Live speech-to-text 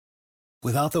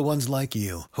Without the ones like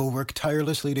you, who work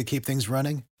tirelessly to keep things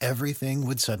running, everything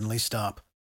would suddenly stop.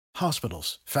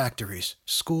 Hospitals, factories,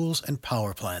 schools, and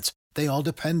power plants, they all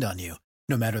depend on you.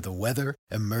 No matter the weather,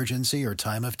 emergency, or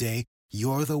time of day,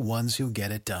 you're the ones who get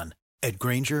it done. At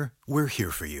Grainger, we're here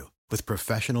for you with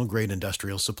professional-grade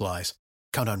industrial supplies.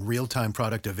 Count on real-time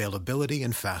product availability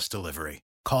and fast delivery.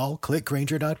 Call,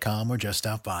 clickgrainger.com, or just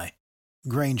stop by.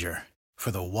 Grainger, for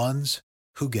the ones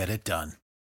who get it done.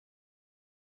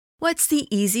 What's the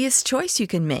easiest choice you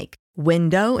can make?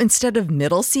 Window instead of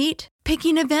middle seat?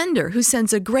 Picking a vendor who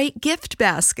sends a great gift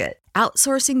basket?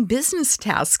 Outsourcing business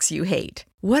tasks you hate?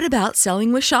 What about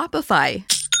selling with Shopify?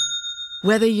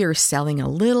 Whether you're selling a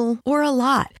little or a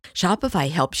lot,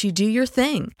 Shopify helps you do your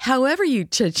thing, however you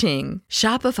cha-ching.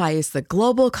 Shopify is the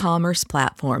global commerce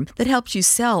platform that helps you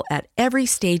sell at every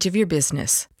stage of your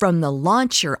business. From the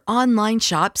launch your online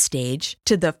shop stage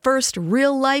to the first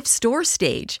real-life store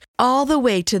stage, all the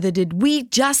way to the did we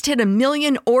just hit a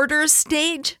million orders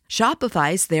stage.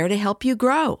 Shopify's there to help you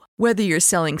grow. Whether you're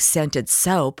selling scented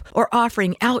soap or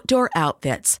offering outdoor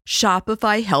outfits,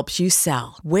 Shopify helps you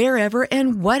sell. Wherever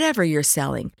and whatever you're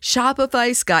selling,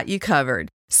 Shopify's got you covered.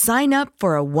 Sign up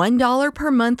for a $1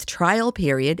 per month trial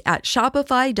period at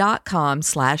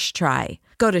shopify.com/try.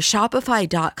 Go to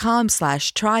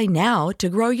shopify.com/try now to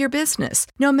grow your business,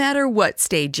 no matter what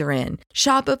stage you're in.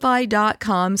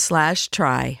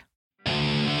 Shopify.com/try.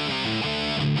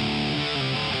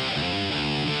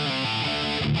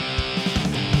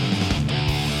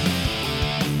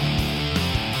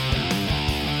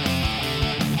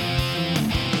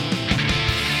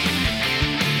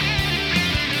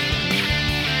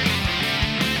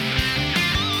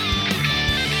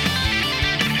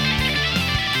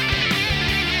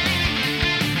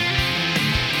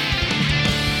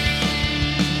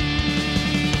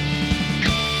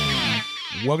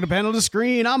 Welcome to Panel to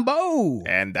Screen. I'm Bo.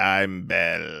 And I'm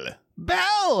Bell.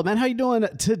 Bell, man, how you doing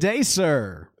today,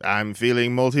 sir? I'm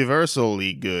feeling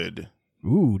multiversally good.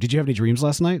 Ooh, did you have any dreams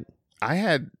last night?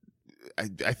 I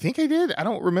think I did. I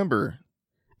don't remember.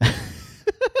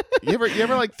 You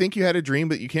ever like think you had a dream,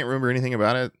 but you can't remember anything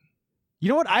about it? You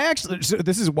know what? So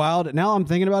this is wild. Now I'm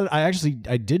thinking about it. I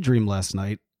did dream last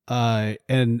night.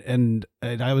 And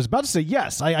I was about to say,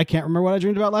 yes, I can't remember what I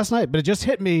dreamed about last night, but it just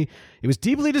hit me. It was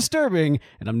deeply disturbing,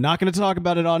 and I'm not going to talk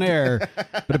about it on air,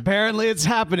 but apparently it's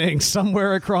happening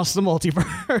somewhere across the multiverse.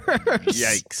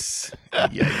 Yikes.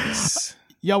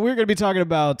 Yeah, we're going to be talking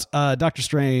about Doctor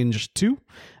Strange 2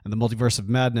 and the Multiverse of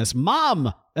Madness.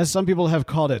 Mom, as some people have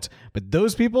called it. But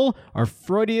those people are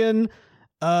Freudian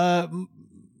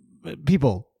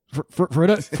people.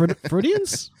 Freudians?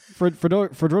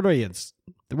 Freudians.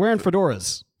 They're wearing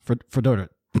fedoras. Fedora.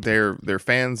 They're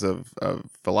fans of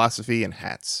philosophy and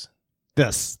hats.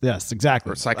 Yes,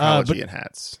 exactly. Or psychology and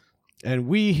hats. And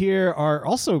we here are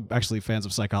also actually fans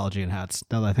of psychology and hats,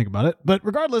 now that I think about it. But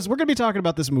regardless, we're going to be talking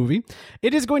about this movie.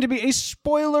 It is going to be a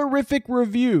spoilerific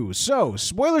review. So,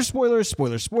 spoilers. Spoilers.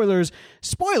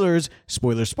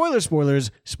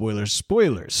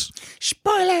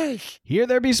 Here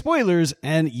there be spoilers,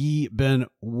 and ye been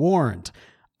warned.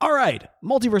 All right,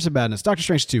 Multiverse of Madness, Doctor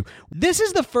Strange 2. This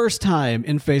is the first time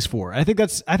in Phase 4. I think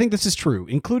this is true,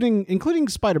 including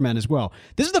Spider-Man as well.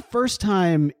 This is the first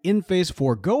time in Phase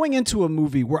 4 going into a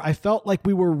movie where I felt like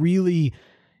we were really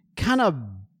kind of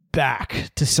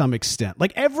back to some extent.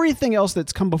 Like everything else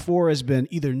that's come before has been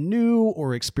either new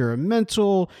or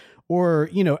experimental or,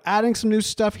 adding some new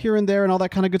stuff here and there and all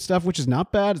that kind of good stuff, which is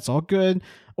not bad. It's all good.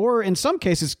 Or in some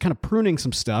cases, kind of pruning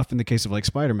some stuff in the case of like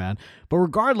Spider-Man. But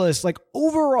regardless, like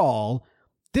overall,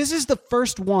 this is the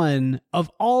first one of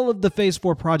all of the Phase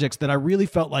 4 projects that I really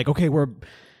felt like, okay,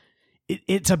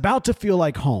 it's about to feel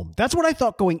like home. That's what I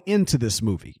thought going into this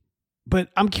movie. But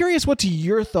I'm curious what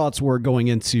your thoughts were going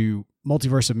into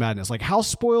Multiverse of Madness. Like how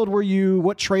spoiled were you?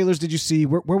 What trailers did you see?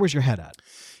 Where was your head at?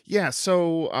 Yeah,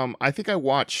 so I think I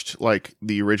watched like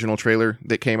the original trailer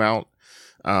that came out.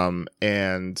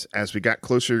 And as we got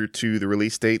closer to the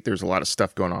release date, there's a lot of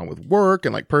stuff going on with work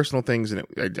and like personal things. And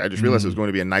I just realized it was going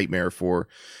to be a nightmare for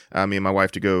me and my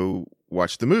wife to go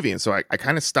watch the movie. And so I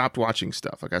kind of stopped watching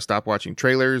stuff. Like I stopped watching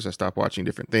trailers. I stopped watching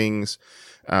different things.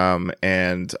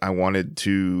 And I wanted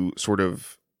to sort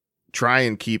of try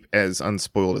and keep as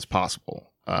unspoiled as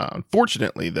possible.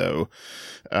 Unfortunately though,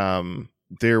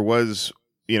 there was,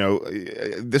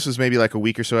 this was maybe like a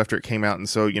week or so after it came out. And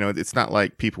so, it's not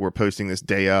like people were posting this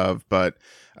day of, but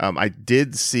I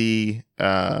did see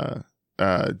John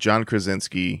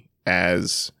Krasinski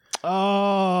as...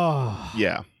 Oh.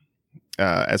 Yeah.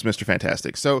 As Mr.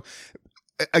 Fantastic. So,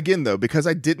 again, though, because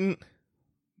I didn't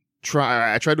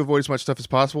I tried to avoid as much stuff as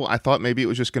possible. I thought maybe it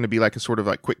was just going to be like a sort of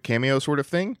like quick cameo sort of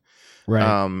thing.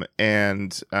 Right.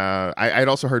 I'd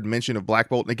also heard mention of Black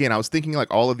Bolt. And again, I was thinking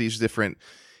like all of these different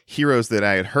heroes that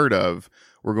I had heard of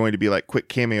were going to be like quick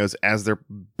cameos as they're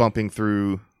bumping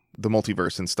through the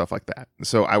multiverse and stuff like that.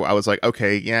 So I was like,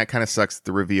 okay, yeah, it kind of sucks that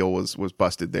the reveal was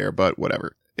busted there, but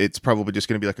whatever. It's probably just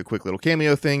going to be like a quick little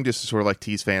cameo thing just to sort of like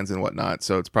tease fans and whatnot.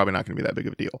 So it's probably not going to be that big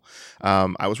of a deal.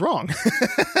 I was wrong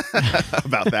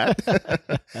about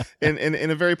that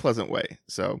in a very pleasant way.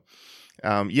 So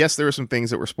yes, there were some things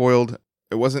that were spoiled.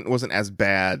 It wasn't as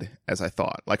bad as I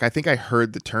thought. Like, I think I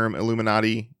heard the term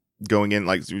Illuminati going in,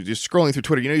 like just scrolling through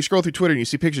Twitter. You scroll through Twitter and you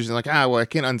see pictures and like, well, I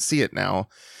can't unsee it now.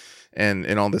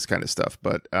 And all this kind of stuff.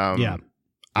 But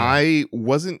I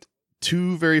wasn't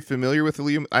too very familiar with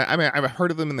Illuminati. I mean, I've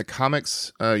heard of them in the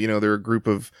comics. They're a group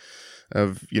of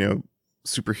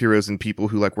superheroes and people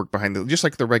who like work behind just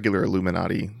like the regular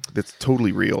Illuminati that's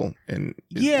totally real and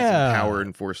is in power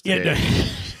and force today.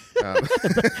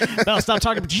 Bell, stop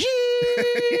talking.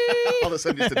 All of a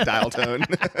sudden, just a dial tone.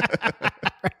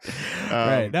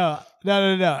 Right. No.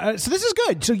 So this is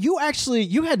good. So you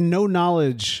had no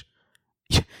knowledge.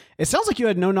 It sounds like you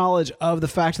had no knowledge of the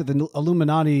fact that the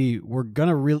Illuminati were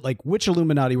gonna which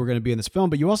Illuminati were gonna be in this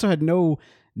film, but you also had no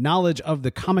knowledge of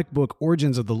the comic book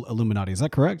origins of the Illuminati. Is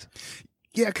that correct?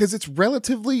 Yeah, because it's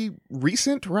relatively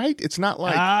recent, right? It's not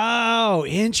like... Oh,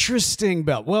 interesting,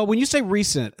 Bell. Well, when you say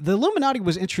recent, the Illuminati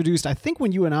was introduced, I think,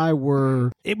 when you and I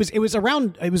were... It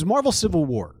was Marvel Civil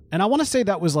War. And I want to say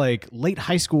that was like late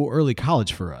high school, early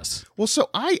college for us. Well, so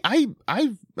I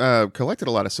collected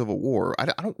a lot of Civil War. I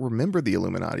don't remember the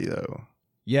Illuminati, though.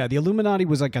 Yeah, the Illuminati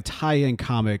was like a tie-in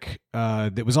comic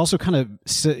that was also kind of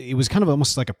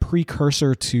almost like a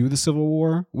precursor to the Civil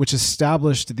War, which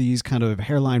established these kind of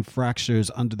hairline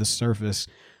fractures under the surface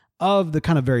of the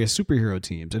kind of various superhero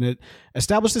teams. And it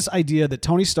established this idea that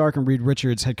Tony Stark and Reed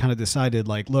Richards had kind of decided,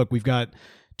 like, look, we've got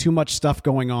too much stuff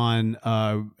going on,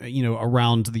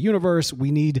 around the universe.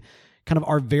 We need kind of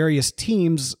our various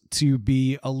teams to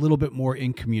be a little bit more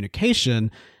in communication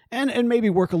and maybe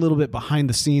work a little bit behind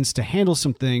the scenes to handle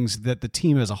some things that the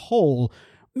team as a whole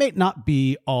may not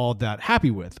be all that happy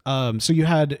with. So you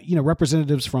had,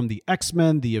 representatives from the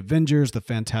X-Men, the Avengers, the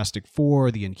Fantastic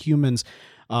Four, the Inhumans,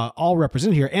 all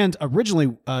represented here. And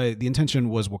originally, the intention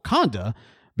was Wakanda,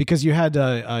 because you had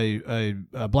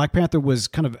Black Panther was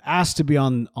kind of asked to be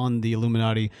on the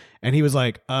Illuminati, and he was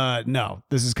like, no,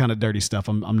 this is kind of dirty stuff.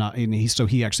 I'm not. And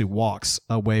he actually walks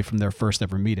away from their first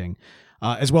ever meeting.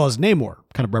 As well as Namor,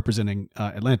 kind of representing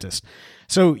Atlantis.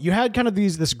 So you had kind of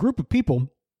this group of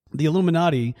people, the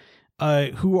Illuminati,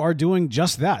 who are doing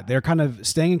just that. They're kind of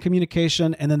staying in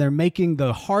communication, and then they're making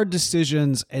the hard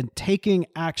decisions and taking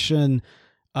action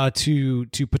to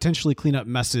potentially clean up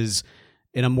messes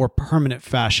in a more permanent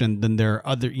fashion than their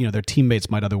teammates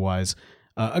might otherwise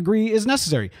agree is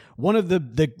necessary. One of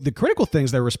the critical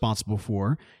things they're responsible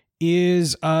for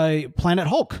is Planet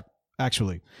Hulk,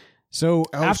 actually. So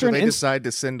after they decide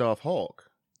to send off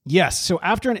Hulk. Yes. So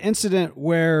after an incident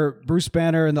where Bruce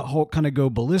Banner and the Hulk kind of go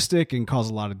ballistic and cause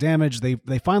a lot of damage, they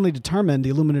finally determine,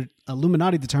 the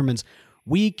Illuminati determines,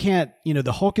 we can't,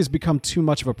 the Hulk has become too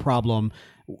much of a problem.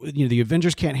 The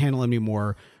Avengers can't handle him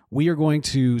anymore. We are going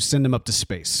to send him up to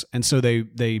space. And so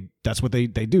that's what they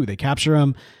do. They capture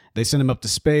him. They send him up to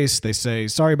space. They say,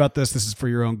 sorry about this. This is for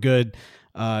your own good.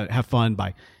 Have fun.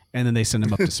 Bye. And then they send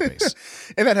him up to space.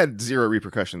 And that had zero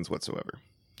repercussions whatsoever.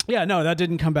 Yeah, no, that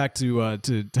didn't come back to hurt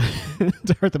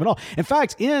them at all. In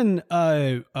fact,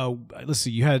 let's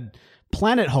see, you had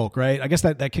Planet Hulk, right? I guess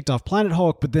that kicked off Planet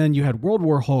Hulk, but then you had World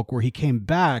War Hulk, where he came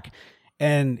back,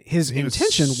 and his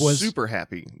intention was super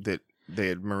happy that they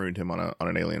had marooned him on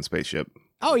an alien spaceship.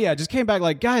 Oh yeah, just came back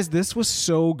like, guys, this was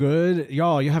so good,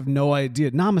 y'all. You have no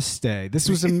idea. Namaste. This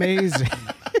was amazing.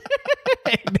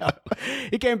 No.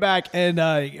 He came back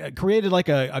and created like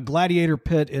a gladiator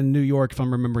pit in New York, if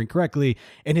I'm remembering correctly.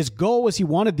 And his goal was he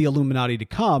wanted the Illuminati to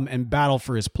come and battle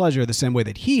for his pleasure the same way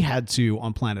that he had to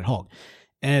on Planet Hulk.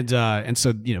 And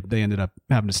so, they ended up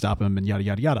having to stop him and yada,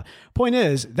 yada, yada. Point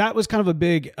is, that was kind of a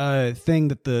big thing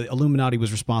that the Illuminati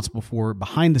was responsible for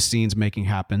behind the scenes making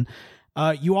happen.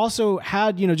 You also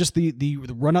had, just the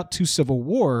run up to Civil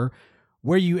War,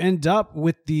 where you end up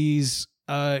with these...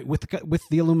 with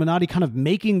the Illuminati kind of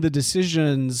making the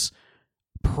decisions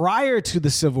prior to the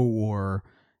Civil War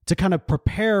to kind of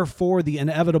prepare for the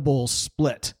inevitable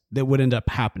split that would end up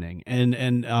happening,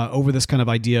 and over this kind of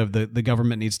idea of the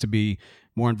government needs to be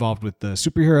more involved with the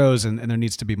superheroes, and there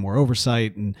needs to be more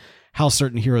oversight, and how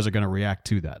certain heroes are going to react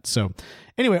to that. So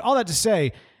anyway, all that to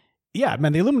say, yeah,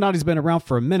 man, the Illuminati's been around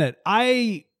for a minute.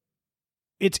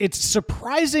 it's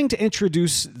surprising to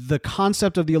introduce the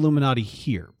concept of the Illuminati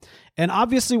here. And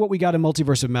obviously what we got in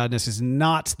Multiverse of Madness is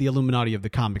not the Illuminati of the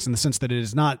comics, in the sense that it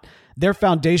is not, their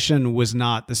foundation was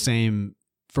not the same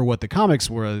for what the comics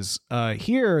was.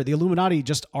 Here, the Illuminati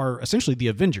just are essentially the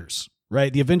Avengers,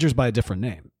 right? The Avengers by a different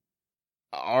name.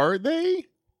 Are they?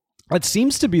 It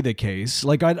seems to be the case.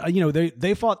 Like,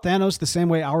 they fought Thanos the same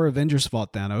way our Avengers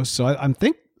fought Thanos. So I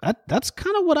think that's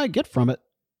kind of what I get from it.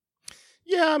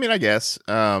 Yeah, I mean, I guess.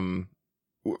 Yeah,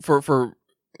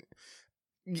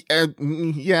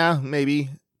 maybe.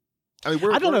 I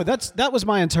mean, I don't know. That was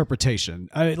my interpretation.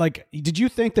 Did you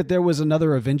think that there was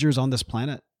another Avengers on this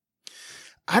planet?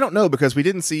 I don't know, because we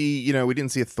didn't see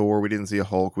a Thor, we didn't see a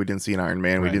Hulk, we didn't see an Iron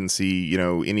Man, right. We didn't see,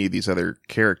 any of these other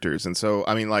characters. And so,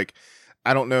 I mean, like,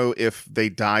 I don't know if they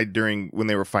died when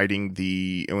they were fighting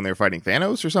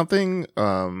Thanos or something.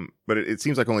 But it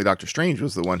seems like only Doctor Strange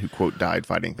was the one who, quote, died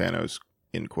fighting Thanos,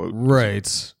 end quote.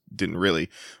 Right. Didn't really.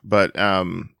 But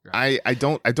I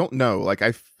don't know. Like,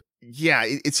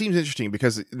 it seems interesting,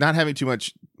 because not having too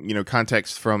much,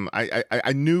 context from,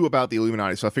 I knew about the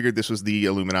Illuminati, so I figured this was the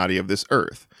Illuminati of this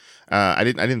Earth. I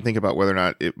didn't think about whether or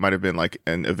not it might have been like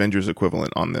an Avengers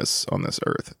equivalent on this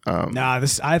Earth.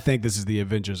 I think this is the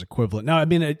Avengers equivalent. Now, I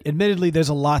mean, admittedly, there's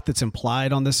a lot that's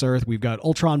implied on this Earth. We've got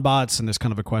Ultron bots, and there's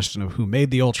kind of a question of who made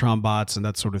the Ultron bots and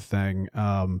that sort of thing.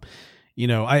 I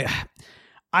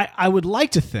would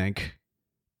like to think.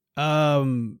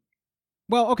 Well,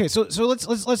 okay, so let's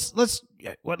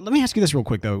let me ask you this real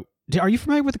quick though. Are you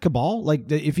familiar with the Cabal? Like,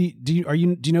 do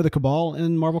you know the Cabal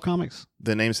in Marvel Comics?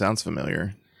 The name sounds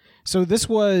familiar. So this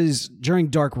was during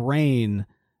Dark Reign,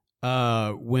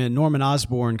 when Norman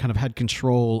Osborn kind of had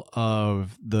control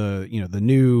of the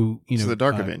new so the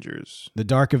Dark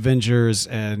Avengers,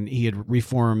 and he had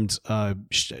reformed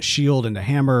Shield into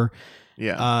Hammer.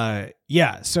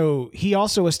 Yeah. So he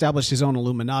also established his own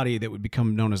Illuminati that would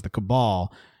become known as the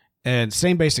Cabal. And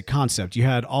same basic concept. You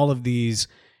had all of these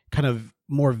kind of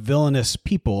more villainous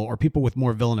people, or people with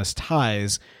more villainous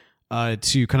ties,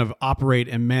 to kind of operate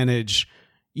and manage,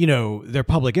 their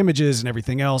public images and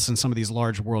everything else in some of these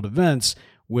large world events,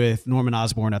 with Norman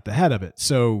Osborn at the head of it.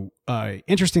 So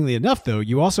interestingly enough, though,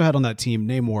 you also had on that team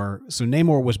Namor. So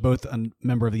Namor was both a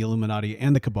member of the Illuminati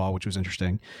and the Cabal, which was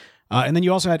interesting. And then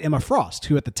you also had Emma Frost,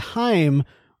 who at the time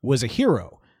was a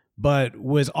hero, but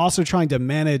was also trying to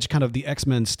manage kind of the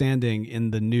X-Men standing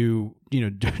in the new,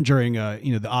 during,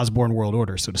 the Osborn world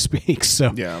order, so to speak.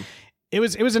 So yeah, it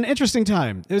was an interesting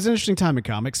time. It was an interesting time in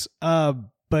comics.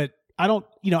 But I don't,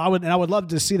 I would love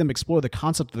to see them explore the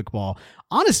concept of the Cabal.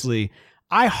 Honestly,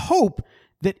 I hope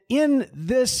that in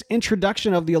this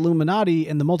introduction of the Illuminati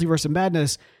and the Multiverse of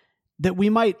Madness, that we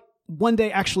might one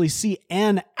day actually see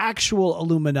an actual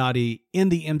Illuminati in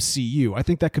the MCU. I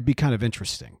think that could be kind of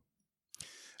interesting.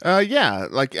 Yeah,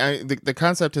 like the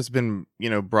concept has been,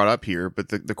 brought up here, but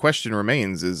the question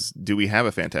remains is, do we have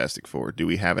a Fantastic Four? Do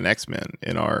we have an X-Men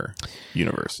in our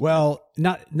universe? Well,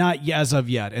 not as of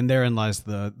yet, and therein lies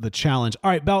the challenge.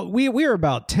 All right, we are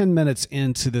about 10 minutes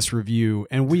into this review,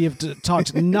 and we have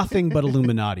talked nothing but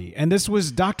Illuminati, and this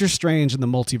was Doctor Strange in the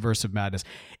Multiverse of Madness.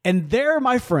 And there,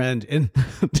 my friend, and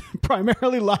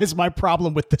primarily lies my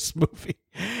problem with this movie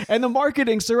and the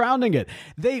marketing surrounding it.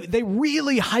 They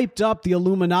really hyped up the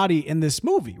Illuminati in this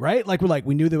movie, right?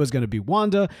 We knew there was going to be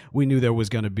Wanda, we knew there was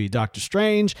going to be Doctor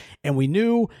Strange, and we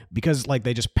knew because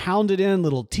they just pounded in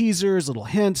little teasers, little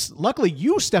hints. Luckily,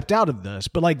 you stepped out of this,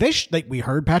 but we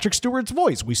heard Patrick Stewart's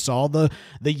voice, we saw the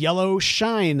yellow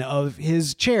shine of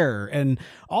his chair, and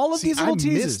all of these little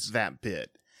teasers. Missed that bit.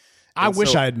 I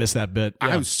wish I had missed that bit. Yeah.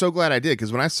 I was so glad I did,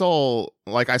 because when I saw,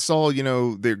 they're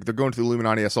going to the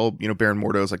Illuminati. I saw, Baron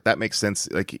Mordo's, that makes sense.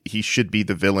 He should be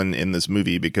the villain in this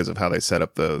movie because of how they set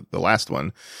up the last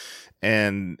one.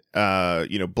 And,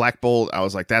 Black Bolt, I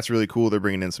was like, that's really cool. They're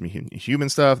bringing in some human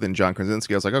stuff. Then John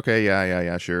Krasinski, I was like, okay,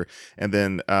 yeah, sure. And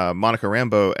then Monica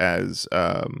Rambeau as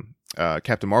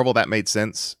Captain Marvel, that made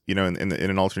sense, in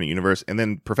an alternate universe. And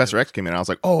then Professor X came in, and I was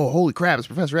like, oh, holy crap, it's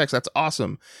Professor X. That's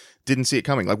awesome. Didn't see it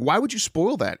coming. Why would you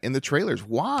spoil that in the trailers?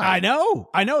 Why? I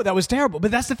know that was terrible. But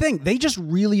that's the thing. They just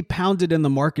really pounded in the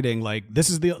marketing.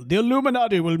 This is the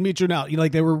Illuminati will meet you now.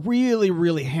 They were really,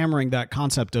 really hammering that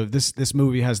concept of this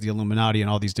movie has the Illuminati and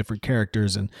all these different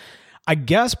characters. And I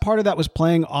guess part of that was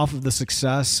playing off of the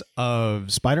success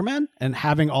of Spider-Man and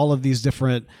having all of these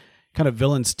different kind of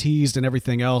villains teased and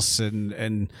everything else.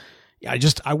 And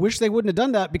I wish they wouldn't have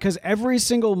done that, because every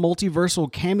single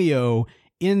multiversal cameo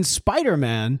in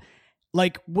Spider-Man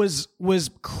was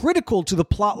critical to the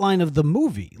plot line of the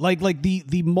movie.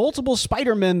 The multiple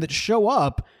Spider-Men that show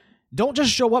up don't just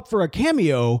show up for a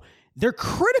cameo. they're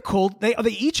critical. They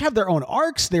each have their own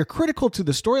arcs. They're critical to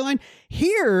the storyline.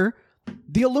 Here,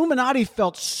 the Illuminati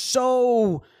felt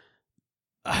so,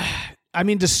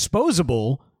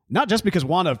 disposable. Not just because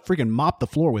Wanda freaking mopped the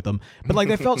floor with them, but like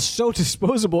they felt so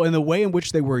disposable in the way in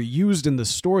which they were used in the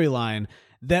storyline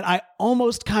that I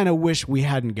almost kind of wish we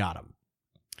hadn't got them.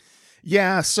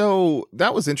 Yeah, so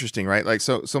that was interesting, right? Like,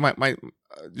 so my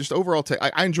just overall take.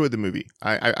 I enjoyed the movie.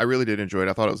 I really did enjoy it.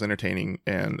 I thought it was entertaining,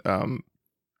 and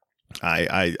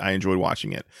I enjoyed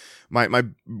watching it. My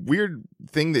weird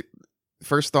thing that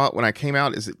first thought when I came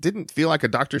out is it didn't feel like a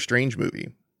Doctor Strange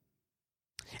movie.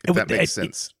 If that makes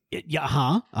sense. Did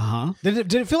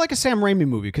it feel like a Sam Raimi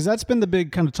movie? Because that's been the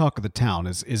big kind of talk of the town.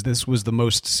 Is this was the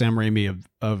most Sam Raimi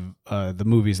of the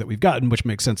movies that we've gotten, which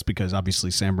makes sense because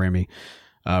obviously Sam Raimi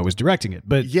was directing it.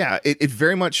 But yeah, it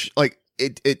very much like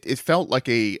it felt like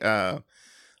a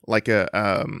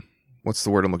what's the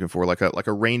word I'm looking for? Like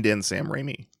a reined in Sam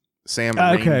Raimi.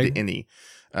 Reined in.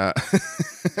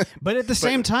 But at the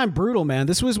same time, brutal, man.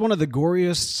 This was one of the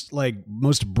goriest, like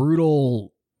most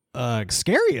brutal.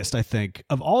 Scariest, I think,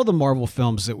 of all the Marvel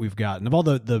films that we've gotten, of all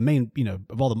the main,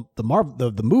 of all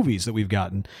the movies that we've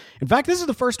gotten. In fact, this is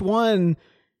the first one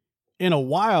in a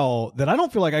while that I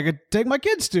don't feel like I could take my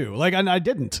kids to. Like, I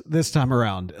didn't this time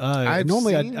around.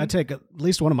 Normally, I take at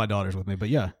least one of my daughters with me, but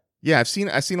yeah. Yeah, I've seen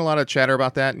a lot of chatter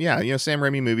about that. Yeah, Sam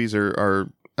Raimi movies are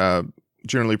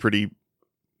generally pretty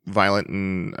violent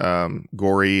and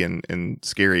gory and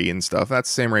scary and stuff. That's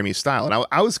Sam Raimi's style, and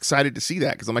I was excited to see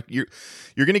that because I'm like,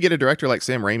 you're going to get a director like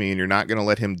Sam Raimi, and you're not going to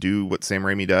let him do what Sam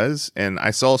Raimi does. And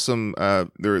I saw some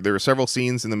there were several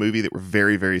scenes in the movie that were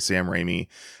very, very Sam Raimi.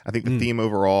 I think the theme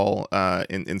overall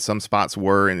in some spots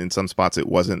were, and in some spots it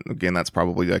wasn't. Again, that's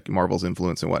probably like Marvel's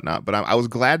influence and whatnot. But I was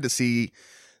glad to see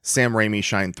Sam Raimi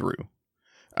shine through.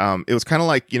 It was kind of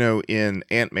like, in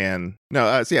Ant-Man.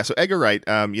 So Edgar Wright,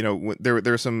 there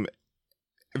were some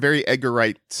very Edgar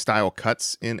Wright style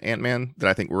cuts in Ant-Man that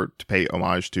I think were to pay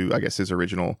homage to, I guess, his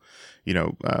original,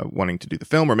 wanting to do the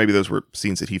film, or maybe those were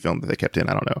scenes that he filmed that they kept in.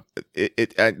 I don't know.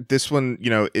 This one,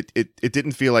 it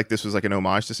didn't feel like this was like an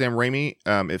homage to Sam Raimi.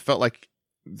 It felt like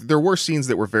there were scenes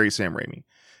that were very Sam Raimi.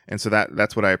 And so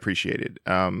that's what I appreciated.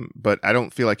 But I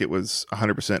don't feel like it was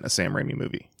 100% a Sam Raimi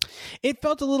movie. It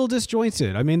felt a little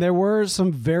disjointed. I mean, there were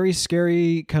some very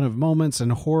scary kind of moments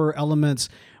and horror elements,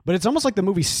 but it's almost like the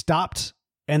movie stopped,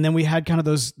 and then we had kind of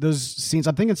those scenes.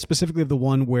 I'm thinking specifically of the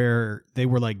one where they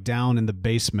were like down in the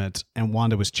basement and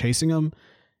Wanda was chasing them,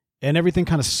 and everything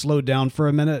kind of slowed down for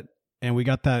a minute, and we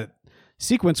got that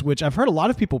sequence, which I've heard a lot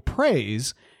of people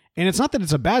praise. And it's not that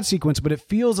it's a bad sequence, but it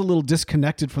feels a little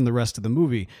disconnected from the rest of the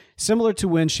movie. Similar to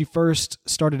when she first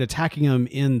started attacking him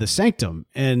in the sanctum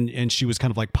and she was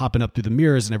kind of like popping up through the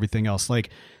mirrors and everything else. Like,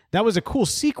 that was a cool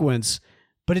sequence,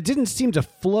 but it didn't seem to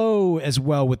flow as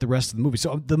well with the rest of the movie.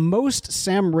 So the most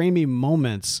Sam Raimi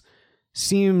moments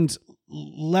seemed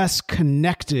less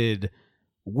connected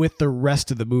with the rest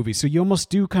of the movie. So you almost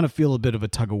do kind of feel a bit of a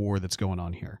tug of war that's going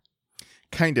on here.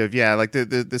 Kind of, yeah. Like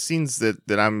the scenes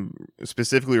that I'm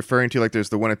specifically referring to, like there's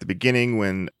the one at the beginning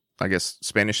when, I guess,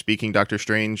 Spanish-speaking Doctor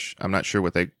Strange, I'm not sure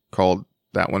what they called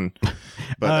that one.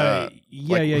 But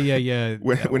yeah.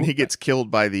 When he gets killed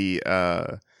by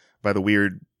the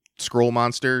weird scroll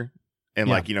monster, and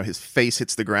his face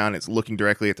hits the ground, it's looking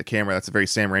directly at the camera. That's a very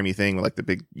Sam Raimi thing, with like the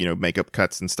big, makeup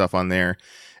cuts and stuff on there.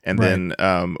 And then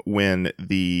when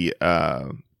the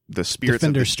spirits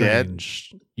Defender of the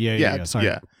Strange. dead. Sorry.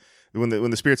 Yeah. When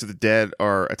the spirits of the dead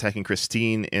are attacking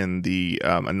Christine in the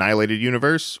Annihilated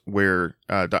universe, where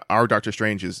our Doctor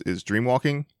Strange is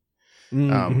dreamwalking,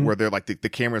 where they're like the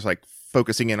camera's like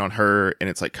focusing in on her, and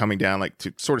it's like coming down like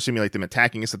to sort of simulate them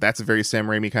attacking us. So that's a very Sam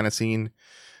Raimi kind of scene.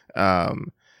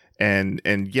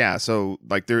 And yeah, so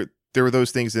like there were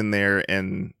those things in there,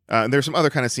 and there's some other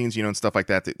kind of scenes, and stuff like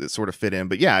that sort of fit in.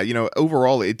 But yeah,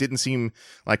 overall, it didn't seem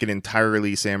like an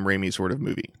entirely Sam Raimi sort of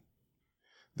movie.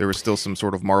 There was still some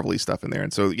sort of Marvel-y stuff in there.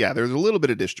 And so, yeah, there's a little bit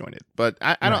of disjointed. But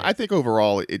I think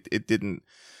overall it didn't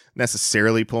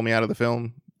necessarily pull me out of the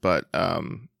film. But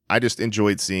I just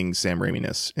enjoyed seeing Sam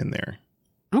Raimi-ness in there.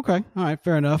 Okay. All right.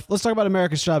 Fair enough. Let's talk about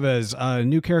America Chavez. A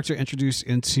new character introduced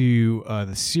into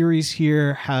the series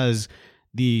here, has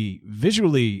the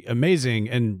visually amazing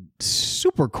and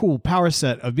super cool power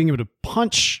set of being able to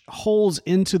punch holes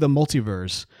into the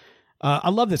multiverse. I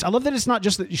love this. I love that it's not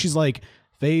just that she's like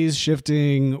phase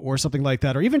shifting or something like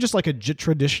that, or even just like a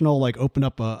traditional like open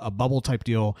up a bubble type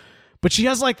deal, but she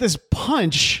has like this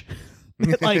punch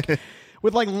that, like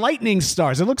with like lightning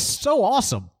stars. It looks so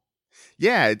awesome.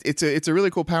 Yeah, it's a really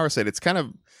cool power set. It's kind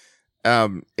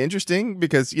of interesting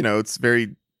because it's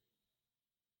very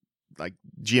like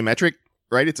geometric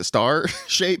right? It's a star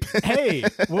shape. Hey,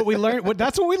 what we learned,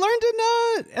 that's what we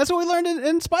learned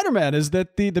in Spider-Man is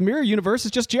that the mirror universe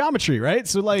is just geometry, right?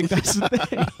 So like that's the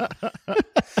thing.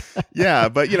 Yeah,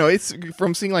 but it's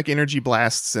from seeing like energy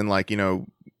blasts and like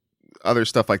other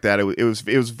stuff like that. It was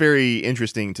very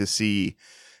interesting to see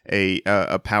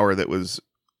a power that was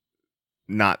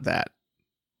not that,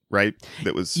 right?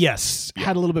 That was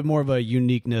had a little bit more of a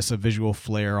uniqueness, a visual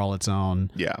flair all its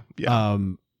own. Yeah.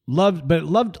 Loved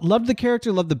the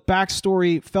character, loved the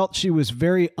backstory, felt she was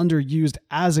very underused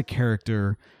as a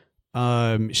character.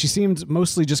 She seemed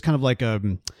mostly just kind of like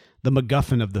the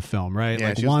MacGuffin of the film, right? Yeah,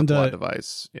 like she was Wanda, the plot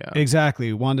device. Yeah,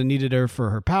 exactly. Wanda needed her for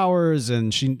her powers,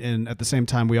 and at the same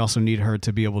time, we also need her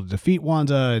to be able to defeat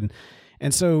Wanda,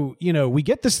 and so we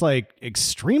get this like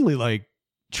extremely like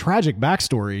tragic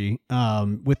backstory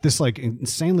with this like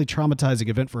insanely traumatizing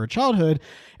event for her childhood,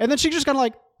 and then she just kind of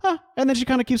like, and then she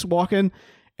kind of keeps walking.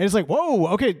 And it's like, whoa,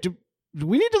 okay, do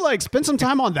we need to like spend some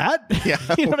time on that? Yeah,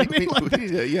 you know what I mean?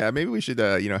 Maybe we should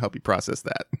help you process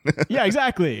that. Yeah,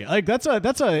 exactly. Like that's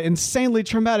a insanely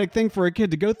traumatic thing for a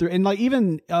kid to go through, and like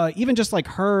even just like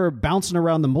her bouncing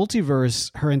around the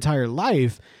multiverse her entire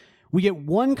life. We get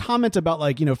one comment about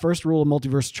like first rule of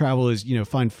multiverse travel is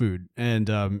find food, and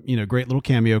great little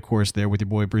cameo of course there with your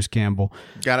boy Bruce Campbell.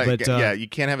 You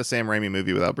can't have a Sam Raimi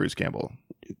movie without Bruce Campbell.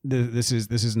 This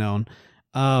is known.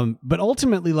 But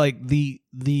ultimately, like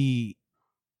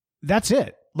that's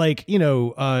it. Like,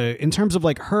 in terms of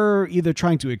like her either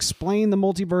trying to explain the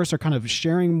multiverse or kind of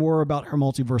sharing more about her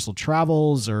multiversal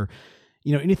travels or,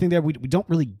 anything there, we don't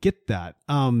really get that.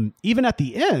 Even at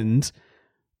the end,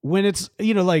 when it's,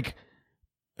 they're like,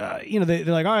 all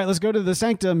right, let's go to the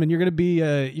sanctum, and you're gonna be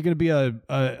I was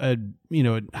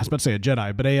about to say a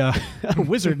Jedi, but a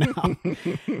wizard now,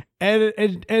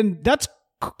 and that's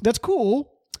cool.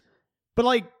 But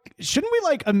like, shouldn't we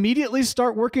like immediately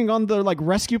start working on the like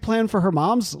rescue plan for her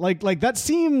mom's? Like that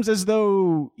seems as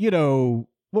though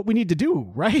what we need to do,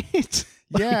 right?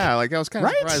 Yeah, like I was kind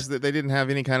of surprised that they didn't have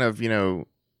any kind of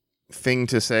thing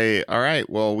to say. All right,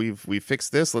 well we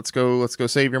fixed this. Let's go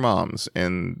save your moms.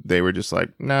 And they were just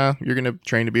like, nah, you're gonna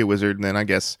train to be a wizard, and then I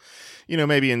guess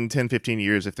maybe in 10-15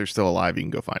 years if they're still alive, you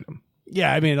can go find them.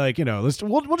 Yeah, I mean like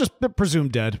we'll just presume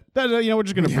dead. We're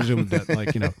just gonna presume dead.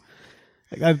 Like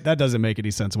that doesn't make any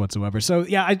sense whatsoever. So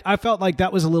yeah, I felt like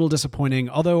that was a little disappointing.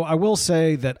 Although I will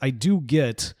say that I do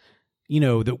get,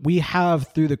 that we have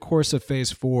through the course of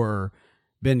Phase 4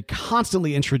 been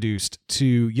constantly introduced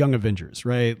to young Avengers,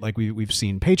 right? Like we've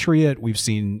seen Patriot, we've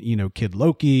seen Kid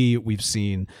Loki, we've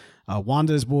seen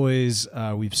Wanda's boys,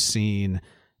 we've seen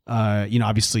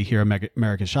obviously here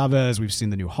America Chavez, we've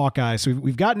seen the new Hawkeye. So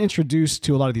we've gotten introduced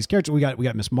to a lot of these characters. We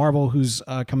got Miss Marvel, who's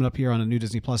coming up here on a new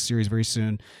Disney Plus series very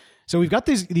soon. So we've got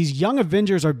these young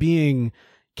Avengers are being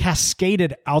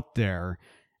cascaded out there,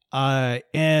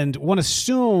 and one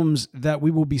assumes that we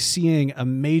will be seeing a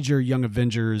major young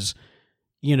Avengers.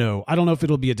 I don't know if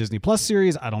it'll be a Disney Plus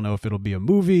series. I don't know if it'll be a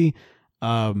movie.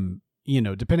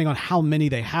 Depending on how many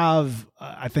they have,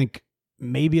 I think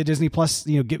maybe a Disney Plus.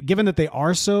 Given that they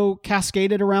are so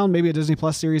cascaded around, maybe a Disney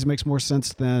Plus series makes more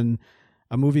sense than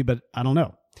a movie. But I don't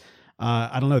know.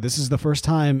 This is the first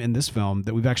time in this film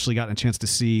that we've actually gotten a chance to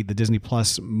see the Disney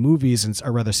Plus movies,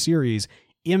 or rather series,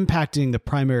 impacting the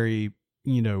primary,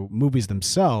 movies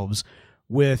themselves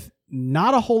with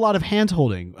not a whole lot of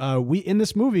hand-holding. In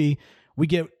this movie, we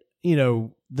get, the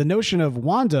notion of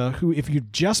Wanda, who, if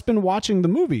you've just been watching the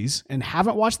movies and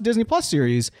haven't watched the Disney Plus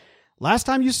series, last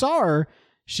time you saw her,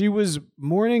 she was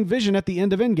mourning Vision at the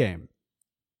end of Endgame.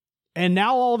 And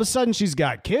now all of a sudden she's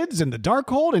got kids and the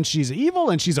Darkhold, and she's evil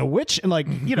and she's a witch, and like,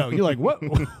 you're like, what?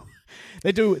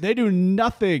 They do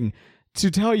nothing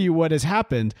to tell you what has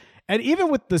happened. And even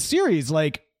with the series,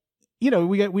 like, we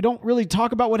don't really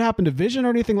talk about what happened to Vision or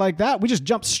anything like that. We just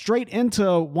jump straight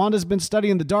into Wanda's been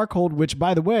studying the Darkhold, which,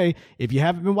 by the way, if you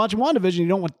haven't been watching WandaVision, you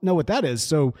don't know what that is.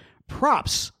 So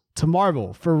props to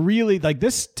Marvel for really, like,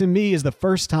 this to me is the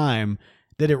first time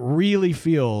that it really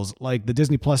feels like the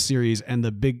Disney Plus series and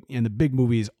the big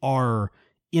movies are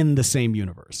in the same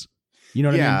universe. You know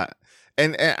what I mean? Yeah.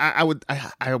 And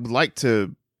I would like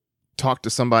to talk to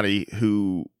somebody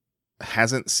who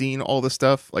hasn't seen all the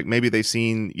stuff. Like maybe they've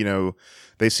seen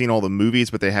all the movies,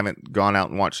 but they haven't gone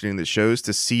out and watched any of the shows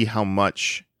to see how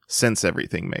much sense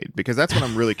everything made, because that's what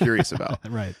I'm really curious about.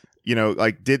 Right.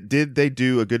 Like did they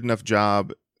do a good enough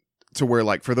job to where,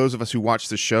 like, for those of us who watch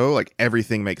the show, like,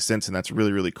 everything makes sense, and that's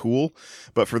really, really cool.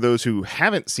 But for those who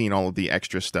haven't seen all of the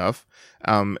extra stuff,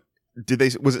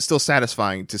 was it still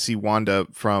satisfying to see Wanda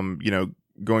from,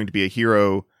 going to be a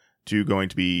hero to going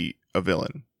to be a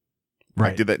villain?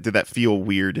 Right. Like, did that feel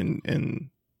weird and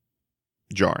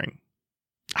jarring?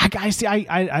 I see.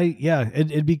 Yeah.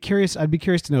 It'd be curious. I'd be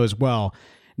curious to know as well.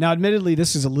 Now, admittedly,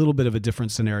 this is a little bit of a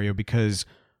different scenario because,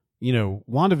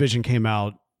 WandaVision came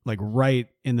out like right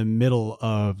in the middle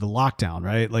of the lockdown,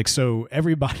 right? Like, so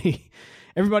everybody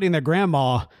and their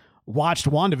grandma watched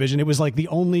WandaVision. It was like the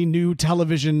only new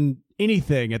television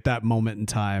anything at that moment in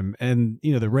time. And,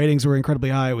 the ratings were incredibly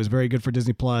high. It was very good for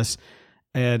Disney Plus.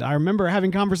 And I remember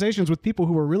having conversations with people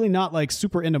who were really not like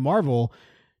super into Marvel,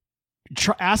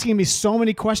 asking me so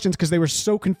many questions because they were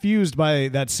so confused by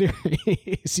that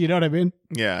series. You know what I mean?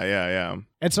 Yeah.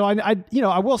 And so I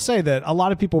will say that a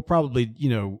lot of people probably,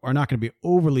 are not going to be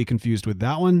overly confused with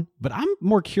that one, but I'm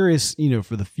more curious,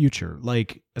 for the future,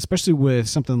 like, especially with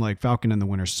something like Falcon and the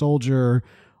Winter Soldier,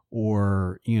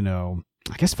 or,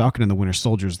 I guess Falcon and the Winter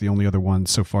Soldier is the only other one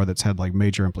so far that's had like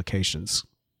major implications.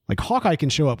 Like Hawkeye can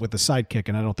show up with the sidekick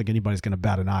and I don't think anybody's going to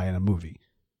bat an eye in a movie.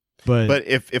 But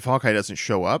if Hawkeye doesn't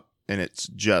show up, and it's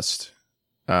just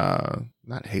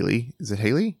not Haley. Is it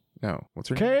Haley? No. What's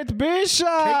her name? Kate Bishop.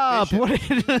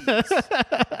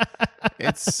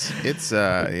 It's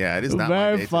yeah, it is not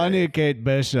very funny, Kate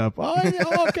Bishop.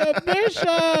 Oh, Kate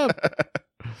Bishop.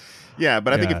 Yeah,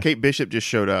 but I think if Kate Bishop just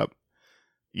showed up,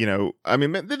 I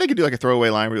mean, they could do like a throwaway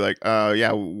line where you're like,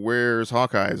 yeah, where's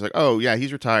Hawkeye? It's like, oh yeah,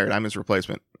 he's retired. I'm his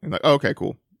replacement. And like, oh, okay,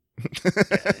 cool.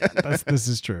 This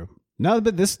is true. No,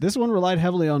 but this one relied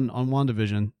heavily on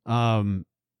WandaVision.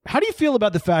 How do you feel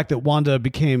about the fact that Wanda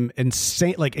became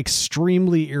insane, like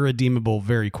extremely irredeemable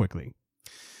very quickly?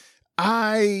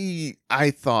 I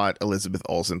thought Elizabeth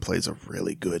Olsen plays a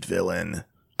really good villain.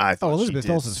 I thought Elizabeth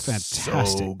Olsen is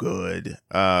fantastic. So good.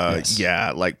 Yes.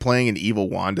 Yeah, like playing an evil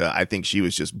Wanda, I think she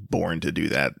was just born to do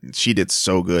that. She did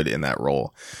so good in that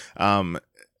role.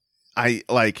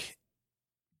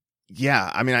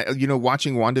 Yeah, I mean,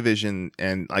 watching WandaVision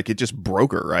and like it just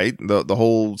broke her, right? The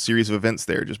whole series of events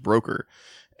there just broke her,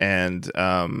 and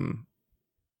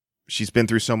she's been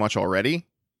through so much already,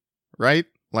 right?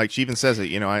 Like she even says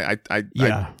it,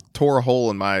 I tore a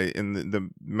hole in the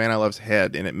man I love's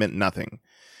head, and it meant nothing.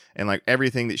 And like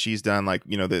everything that she's done, like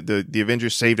the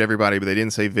Avengers saved everybody, but they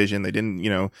didn't save Vision. They didn't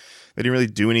really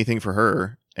do anything for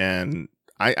her, and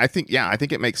I think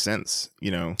it makes sense,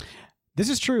 This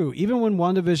is true. Even when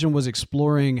WandaVision was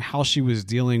exploring how she was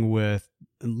dealing with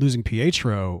losing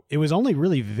Pietro, it was only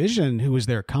really Vision who was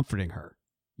there comforting her.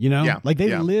 Like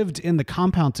they lived in the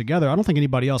compound together. I don't think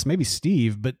anybody else, maybe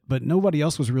Steve, but nobody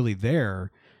else was really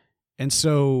there. And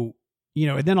so,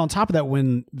 and then on top of that,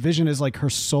 when Vision is like her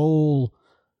sole,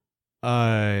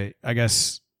 I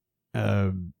guess,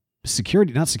 not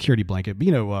security blanket,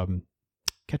 but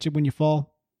catch it when you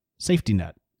fall, safety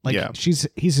net. Like he's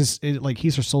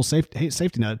her sole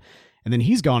safety net, and then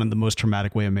he's gone in the most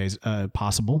traumatic way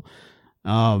possible.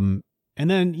 And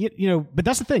then but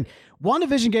that's the thing.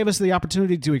 WandaVision gave us the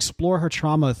opportunity to explore her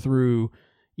trauma through,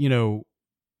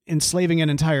 enslaving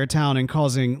an entire town and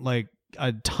causing like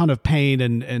a ton of pain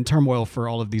and turmoil for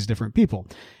all of these different people,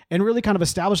 and really kind of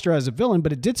established her as a villain.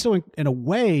 But it did so in a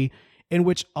way in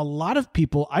which a lot of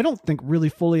people, I don't think, really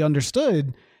fully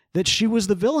understood that she was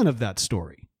the villain of that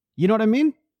story. You know what I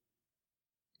mean?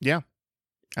 Yeah,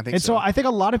 I think and so I think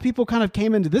a lot of people kind of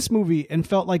came into this movie and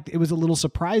felt like it was a little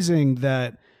surprising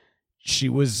that she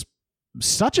was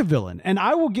such a villain. And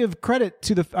I will give credit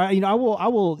to I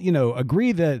will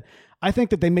agree that I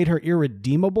think that they made her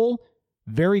irredeemable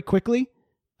very quickly,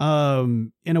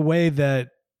 in a way that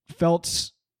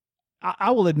felt, I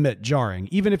will admit, jarring.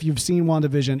 Even if you've seen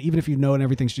WandaVision, even if you've known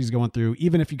everything she's going through,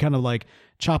 even if you kind of like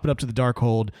chop it up to the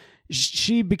Darkhold,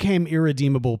 she became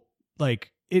irredeemable.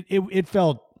 Like it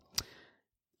felt.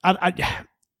 Anakin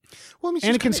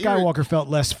Skywalker felt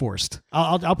less forced.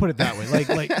 I'll put it that way.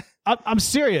 Like I'm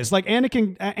serious. Like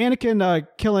Anakin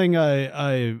killing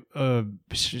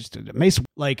Mace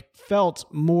like felt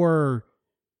more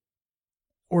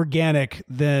organic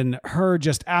than her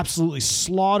just absolutely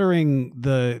slaughtering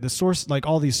the source, like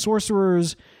all these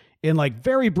sorcerers in like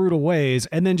very brutal ways,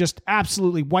 and then just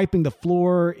absolutely wiping the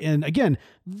floor in, again,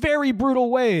 very brutal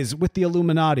ways with the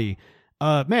Illuminati.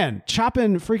 Man,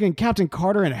 chopping freaking Captain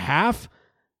Carter in half.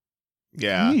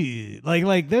 Yeah.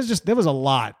 Like there was a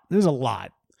lot. There's a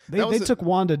lot. They took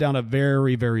Wanda down a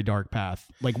very, very dark path,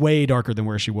 like way darker than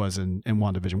where she was in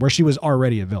WandaVision, where she was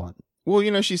already a villain.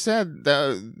 Well, she said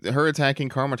that her attacking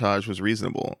Carmitage was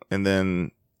reasonable, and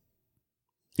then,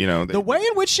 the way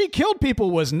in which she killed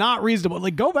people was not reasonable.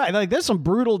 Like, go back. Like, there's some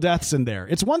brutal deaths in there.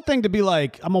 It's one thing to be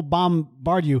like, I'm gonna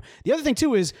bombard you. The other thing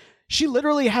too is she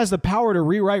literally has the power to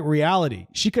rewrite reality.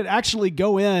 She could actually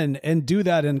go in and do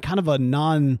that in kind of a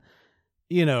non-lethal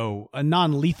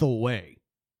way.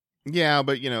 Yeah,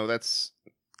 but that's,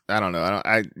 I don't know.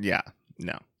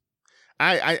 No.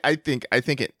 I think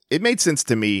it made sense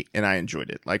to me, and I enjoyed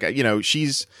it. Like, you know,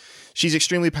 she's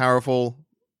extremely powerful.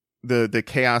 The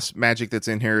chaos magic that's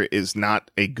in here is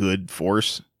not a good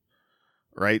force,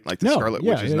 right? Like the Scarlet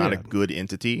Witch is not a good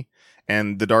entity,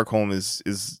 and the Darkholm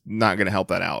is not going to help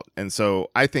that out. And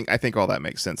so I think all that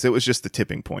makes sense. It was just the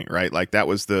tipping point, right? Like that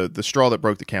was the straw that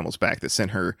broke the camel's back that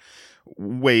sent her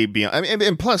way beyond. I mean,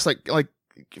 and plus, like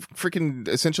freaking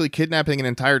essentially kidnapping an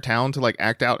entire town to like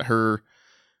act out her,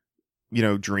 you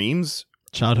know, dreams,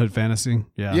 childhood fantasy.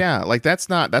 Yeah. Like that's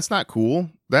not cool.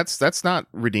 That's not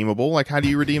redeemable. Like, how do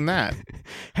you redeem that?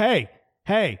 Hey,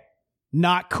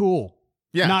 not cool.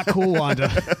 Yeah. Not cool,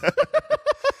 Wanda.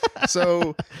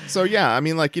 So yeah, I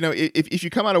mean, like, you know, if you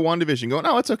come out of WandaVision going,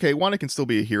 oh, it's okay, Wanda can still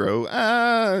be a hero.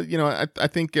 You know, I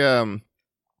think,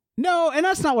 no, and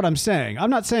that's not what I'm saying. I'm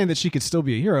not saying that she could still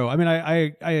be a hero. I mean,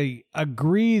 I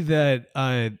agree that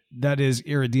that is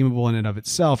irredeemable in and of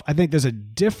itself. I think there's a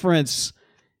difference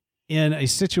in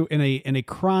a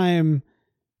crime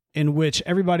in which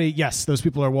everybody, yes, those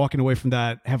people are walking away from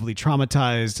that heavily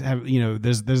traumatized.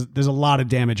 There's a lot of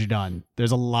damage done.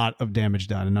 There's a lot of damage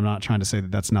done, and I'm not trying to say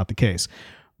that that's not the case.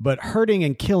 But hurting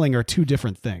and killing are two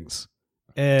different things,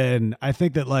 and I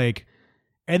think that like.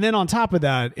 And then on top of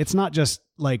that, it's not just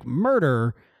like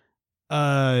murder.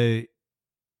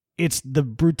 It's the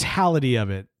brutality of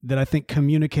it that I think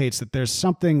communicates that there's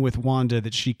something with Wanda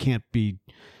that she can't be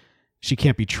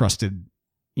trusted.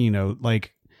 You know,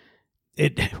 like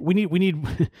we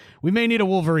may need a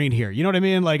Wolverine here. You know what I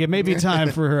mean? Like it may be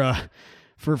time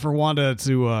for Wanda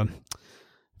to,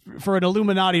 for an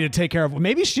Illuminati to take care of.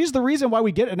 Maybe she's the reason why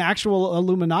we get an actual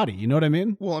Illuminati. You know what I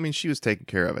mean? Well, I mean, she was taken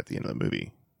care of at the end of the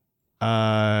movie.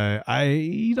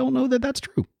 I don't know that that's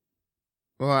true.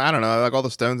 Well, I don't know. Like all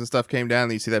the stones and stuff came down,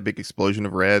 and you see that big explosion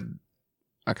of red.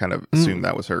 I kind of assumed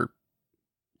that was her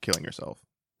killing herself.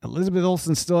 Elizabeth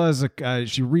Olsen still has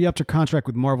she re-upped her contract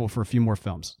with Marvel for a few more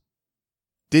films.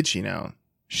 Did she now?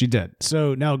 She did.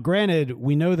 So now, granted,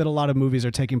 we know that a lot of movies are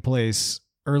taking place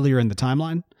earlier in the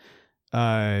timeline.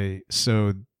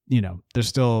 So, you know,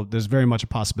 there's very much a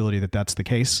possibility that that's the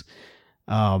case.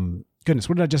 Goodness,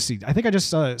 what did I just see? I think I just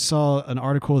saw an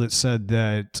article that said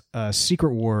that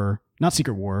Secret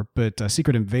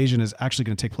Invasion is actually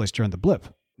going to take place during the blip.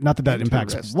 Not that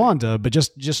impacts Wanda, but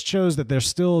just shows that they're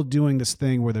still doing this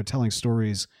thing where they're telling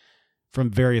stories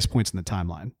from various points in the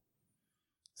timeline.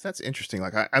 So that's interesting.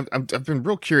 Like I've been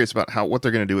real curious about what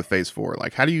they're going to do with Phase 4.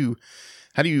 Like how do you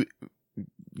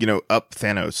up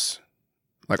Thanos?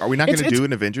 Like, are we not going to do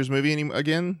an Avengers movie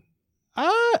again?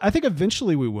 I think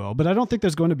eventually we will, but I don't think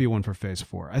there's going to be one for Phase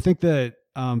 4. I think that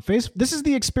this is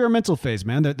the experimental phase,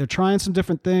 man. They're trying some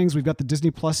different things. We've got the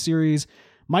Disney Plus series.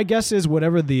 My guess is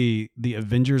whatever the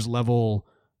Avengers level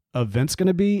event's going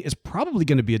to be is probably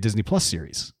going to be a Disney Plus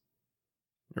series.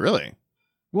 Really?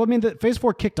 Well, I mean, the Phase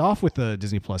 4 kicked off with the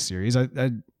Disney Plus series. I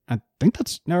think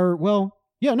that's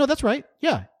that's right.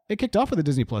 Yeah, it kicked off with a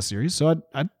Disney Plus series, so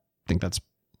I think that's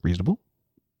reasonable.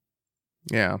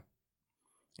 Yeah.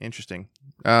 Interesting.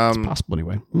 It's possible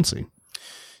anyway. We'll see.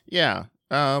 Yeah.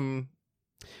 But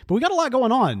we got a lot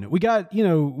going on. We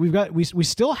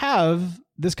still have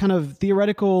this kind of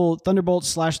theoretical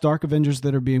Thunderbolts / Dark Avengers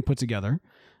that are being put together,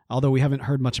 although we haven't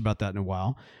heard much about that in a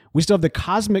while. We still have the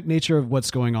cosmic nature of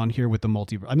what's going on here with the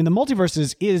multiverse. I mean, the multiverse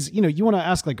is you want to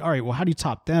ask like, all right, well, how do you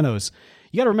top Thanos?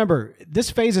 You got to remember,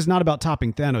 this phase is not about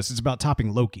topping Thanos. It's about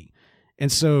topping Loki.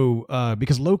 And so,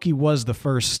 because Loki was the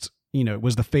first, it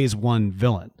was the Phase 1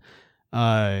 villain.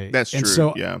 That's true.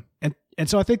 So, yeah. And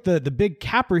so I think the big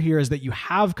capper here is that you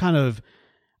have kind of,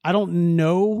 I don't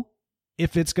know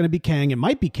if it's going to be Kang. It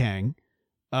might be Kang.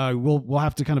 We'll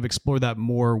have to kind of explore that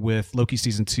more with Loki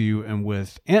season 2 and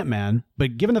with Ant-Man.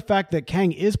 But given the fact that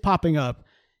Kang is popping up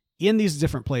in these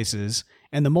different places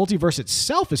and the multiverse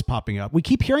itself is popping up, we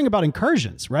keep hearing about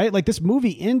incursions, right? Like this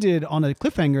movie ended on a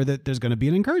cliffhanger that there's going to be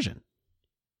an incursion.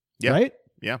 Yeah. Right?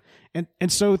 Yeah.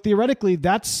 And so theoretically,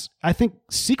 I think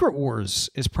Secret Wars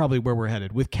is probably where we're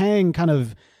headed, with Kang kind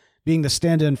of being the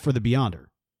stand-in for the Beyonder,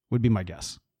 would be my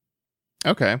guess.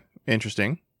 Okay.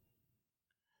 Interesting.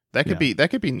 That could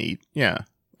be neat. Yeah.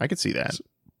 I could see that.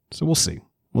 So we'll see.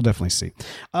 We'll definitely see.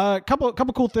 Couple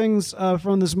cool things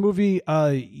from this movie.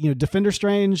 Defender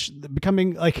Strange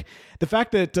becoming like the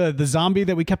fact that the zombie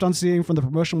that we kept on seeing from the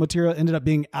promotional material ended up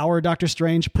being our Doctor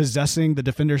Strange possessing the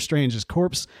Defender Strange's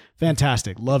corpse.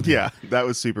 Fantastic. Loved it. Yeah, that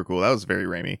was super cool. That was very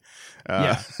Raimi.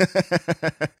 Yeah.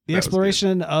 The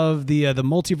exploration of the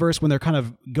multiverse, when they're kind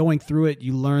of going through it,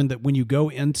 you learn that when you go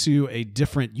into a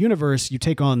different universe, you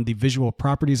take on the visual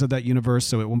properties of that universe.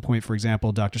 So at one point, for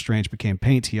example, Doctor Strange became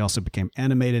paint. He also became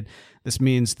animated. This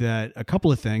means that a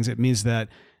couple of things. It means that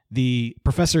the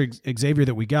Professor Xavier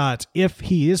that we got, if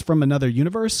he is from another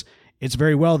universe, it's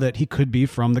very well that he could be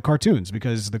from the cartoons,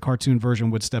 because the cartoon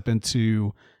version would step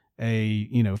into a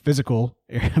physical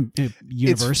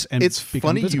universe. It's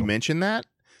funny you mention that,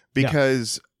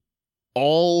 because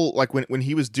all like when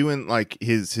he was doing like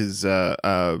his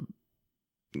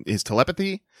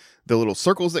telepathy, the little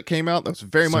circles that came out, that was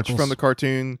very much from the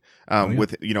cartoon,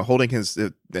 with holding his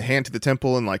the hand to the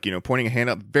temple and like pointing a hand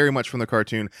up, very much from the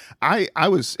cartoon. I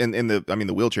was in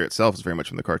the wheelchair itself is very much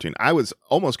from the cartoon. I was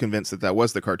almost convinced that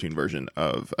was the cartoon version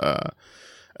of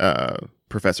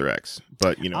Professor X,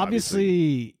 but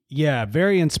obviously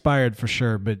very inspired for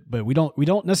sure, but we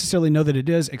don't necessarily know that it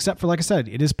is, except for, like I said,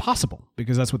 it is possible,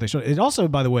 because that's what they showed. It also,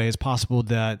 by the way, is possible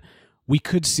that we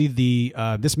could see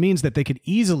this means that they could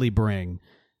easily bring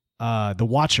the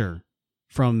Watcher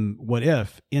from What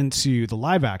If into the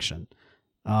live action,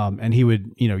 and he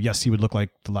would he would look like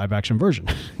the live action version,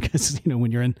 because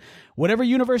when you're in whatever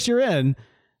universe you're in,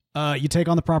 you take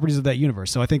on the properties of that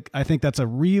universe. So I think that's a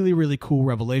really, really cool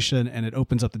revelation, and it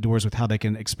opens up the doors with how they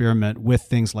can experiment with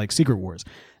things like Secret Wars.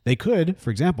 They could,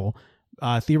 for example,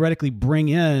 theoretically bring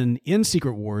in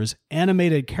Secret Wars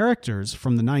animated characters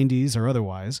from the 90s or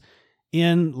otherwise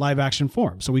in live action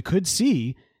form. So we could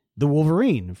see the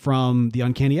Wolverine from the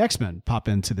Uncanny X-Men pop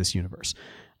into this universe.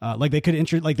 They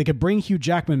could bring Hugh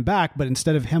Jackman back, but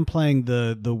instead of him playing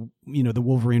the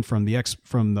Wolverine from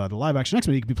the live action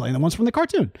X-Men, he could be playing the ones from the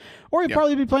cartoon, or he'd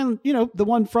probably be playing the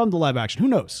one from the live action. Who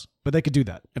knows? But they could do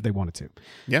that if they wanted to.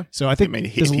 Yeah. So I think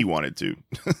if he wanted to.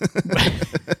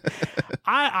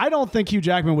 I don't think Hugh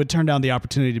Jackman would turn down the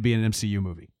opportunity to be in an MCU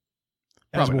movie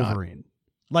as Probably Wolverine. Not.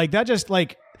 Like that, just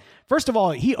like, first of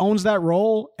all, he owns that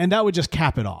role, and that would just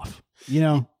cap it off.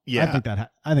 Yeah. I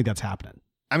think that's happening.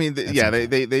 I mean,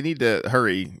 they need to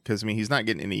hurry, because he's not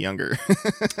getting any younger.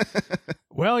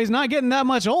 Well, he's not getting that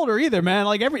much older either, man.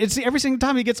 Like every single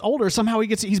time he gets older, somehow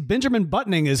he's Benjamin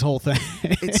Buttoning his whole thing.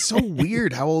 It's so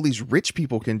weird how all these rich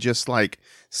people can just like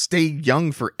stay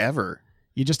young forever.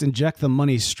 You just inject the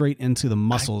money straight into the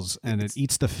muscles, and it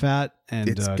eats the fat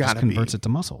and just converts it to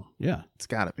muscle. Yeah, it's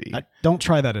gotta be. Don't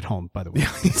try that at home, by the way.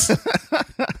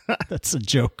 That's a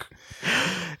joke.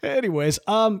 Anyways,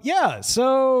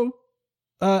 so.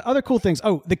 Other cool things.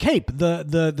 Oh, the cape,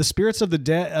 the spirits of the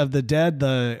dead,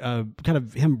 the kind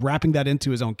of him wrapping that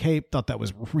into his own cape. Thought that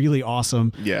was really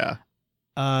awesome. Yeah.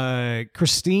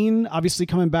 Christine obviously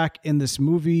coming back in this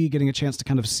movie, getting a chance to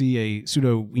kind of see a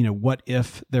pseudo, what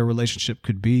if their relationship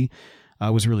could be,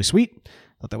 was really sweet.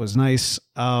 Thought that was nice.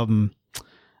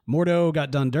 Mordo got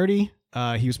done dirty.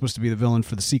 He was supposed to be the villain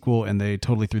for the sequel, and they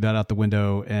totally threw that out the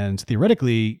window and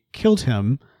theoretically killed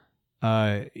him.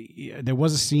 There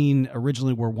was a scene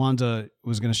originally where Wanda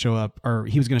was going to show up, or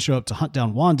he was going to show up to hunt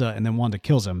down Wanda, and then Wanda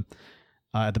kills him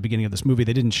at the beginning of this movie.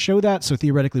 They didn't show that, so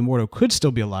theoretically Mordo could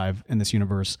still be alive in this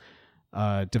universe.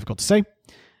 Difficult to say.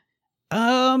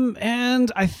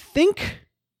 And I think,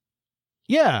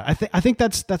 I think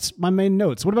that's my main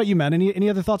notes. What about you, Matt? Any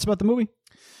other thoughts about the movie?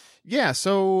 Yeah.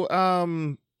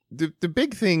 So, the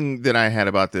big thing that I had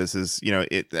about this is,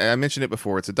 I mentioned it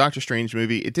before. It's a Doctor Strange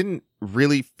movie. It didn't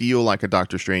really feel like a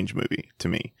Doctor Strange movie to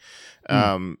me.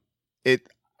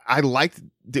 I liked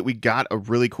that we got a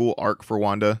really cool arc for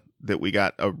Wanda, that we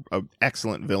got a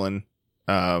excellent villain.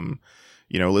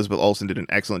 Elizabeth Olsen did an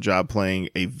excellent job playing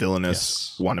a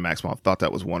villainous Wanda Maximoff. Thought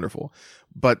that was wonderful.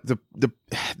 But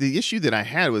the issue that I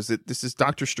had was that this is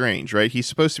Doctor Strange, right? He's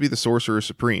supposed to be the Sorcerer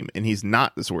Supreme, and he's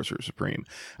not the Sorcerer Supreme.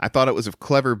 I thought it was a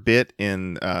clever bit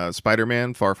in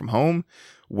Spider-Man Far From Home,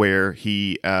 where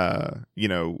he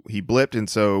blipped, and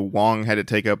so Wong had to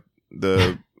take up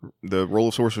the role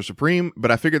of Sorcerer Supreme.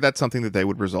 But I figured that's something that they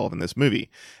would resolve in this movie,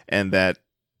 and that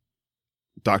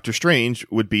Doctor Strange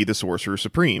would be the Sorcerer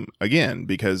Supreme again,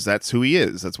 because that's who he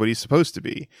is. That's what he's supposed to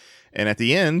be. And at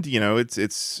the end,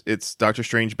 it's Doctor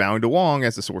Strange bowing to Wong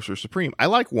as the Sorcerer Supreme. I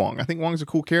like Wong. I think Wong's a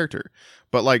cool character.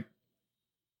 But like,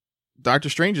 Doctor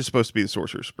Strange is supposed to be the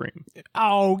Sorcerer Supreme.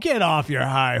 Oh, get off your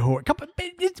high horse.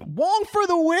 It's Wong for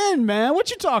the win, man.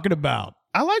 What you talking about?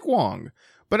 I like Wong.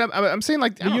 But I'm saying,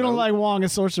 like, you don't like Wong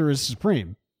as Sorcerer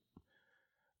Supreme.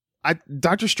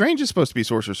 Doctor Strange is supposed to be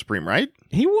Sorcerer Supreme, right?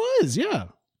 He was, yeah.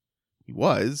 He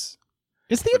was.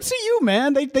 It's the MCU,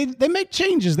 man. They make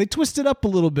changes. They twist it up a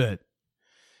little bit.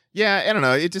 Yeah, I don't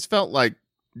know. It just felt like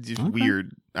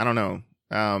weird. I don't know.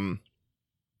 I don't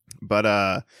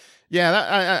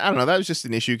know. That was just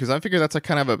an issue, because I figured that's like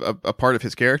kind of a part of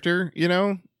his character,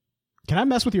 Can I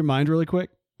mess with your mind really quick?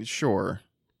 Sure.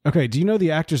 Okay. Do you know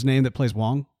the actor's name that plays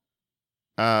Wong?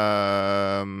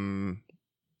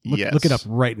 Yes. Look it up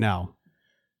right now.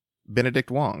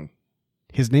 Benedict Wong.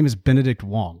 His name is Benedict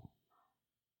Wong.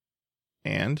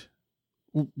 And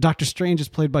Doctor Strange is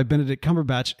played by Benedict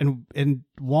Cumberbatch, and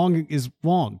Wong is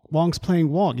Wong. Wong's playing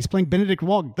Wong. He's playing Benedict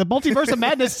Wong. The Multiverse of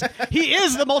Madness. He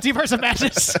is the Multiverse of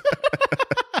Madness.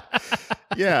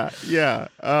 yeah.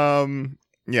 I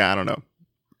don't know.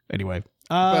 Anyway,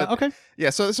 okay. Yeah,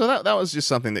 so that was just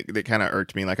something that kind of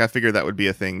irked me. Like, I figured that would be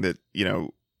a thing that,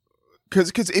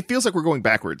 because it feels like we're going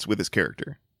backwards with this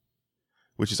character,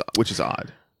 which is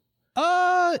odd.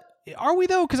 Are we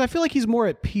though? Because I feel like he's more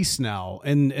at peace now,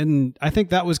 and I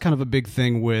think that was kind of a big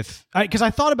thing with. Because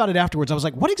I thought about it afterwards. I was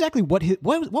like, what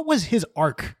was his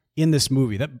arc in this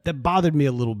movie? That bothered me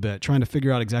a little bit, trying to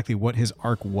figure out exactly what his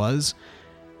arc was,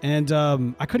 and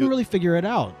I couldn't really figure it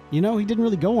out. He didn't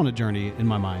really go on a journey in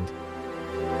my mind.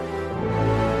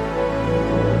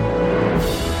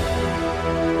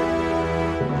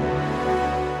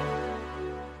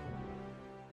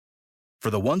 For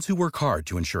the ones who work hard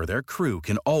to ensure their crew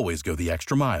can always go the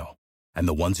extra mile, and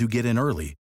the ones who get in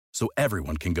early so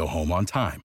everyone can go home on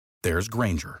time, there's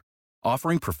Grainger,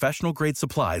 offering professional-grade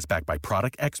supplies backed by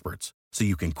product experts so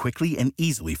you can quickly and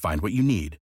easily find what you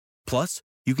need. Plus,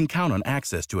 you can count on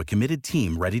access to a committed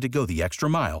team ready to go the extra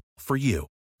mile for you.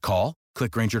 Call,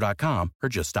 click Grainger.com, or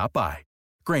just stop by.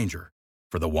 Grainger,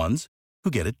 for the ones who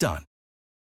get it done.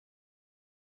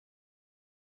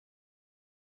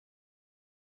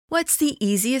 What's the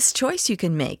easiest choice you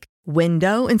can make?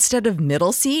 Window instead of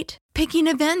middle seat? Picking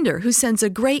a vendor who sends a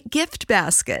great gift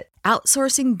basket?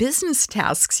 Outsourcing business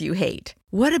tasks you hate?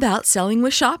 What about selling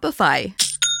with Shopify?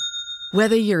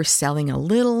 Whether you're selling a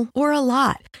little or a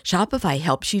lot, Shopify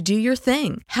helps you do your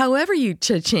thing, however you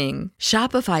cha-ching.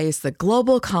 Shopify is the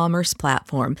global commerce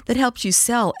platform that helps you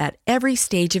sell at every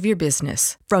stage of your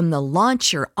business. From the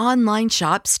launch your online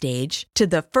shop stage to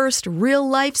the first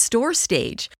real-life store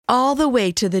stage, all the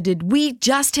way to the did we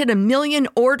just hit 1 million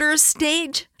orders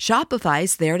stage.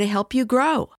 Shopify's there to help you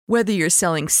grow. Whether you're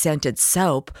selling scented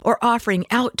soap or offering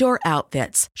outdoor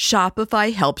outfits,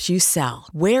 Shopify helps you sell.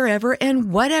 Wherever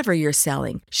and whatever you're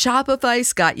selling,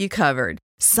 Shopify's got you covered.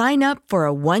 Sign up for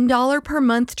a $1 per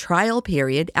month trial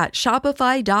period at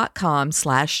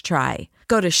shopify.com/try.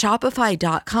 Go to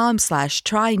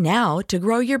shopify.com/try now to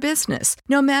grow your business,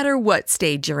 no matter what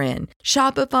stage you're in.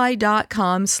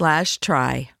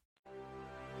 Shopify.com/try.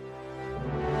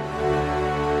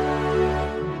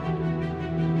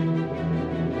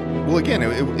 Well, again,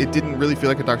 it didn't really feel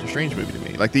like a Doctor Strange movie to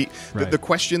me. Like the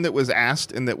question that was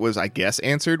asked and that was, I guess,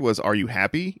 answered was, "Are you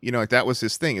happy?" Like that was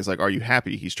his thing. Is like, "Are you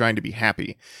happy?" He's trying to be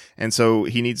happy, and so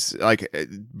he needs like,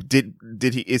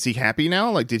 is he happy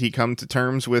now? Like, did he come to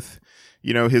terms with,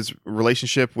 his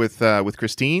relationship with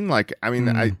Christine? Like, I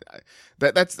mean,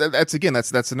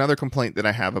 That's another complaint that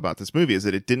I have about this movie is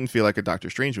that it didn't feel like a Doctor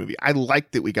Strange movie. I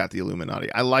like that we got the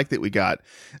Illuminati. I like that we got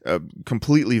a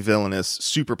completely villainous,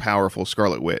 super powerful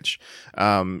Scarlet Witch.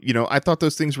 I thought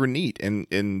those things were neat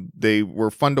and they were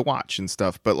fun to watch and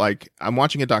stuff. But like, I'm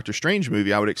watching a Doctor Strange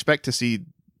movie. I would expect to see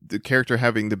the character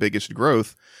having the biggest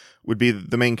growth would be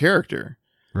the main character.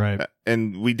 Right.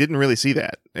 And we didn't really see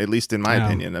that, at least in my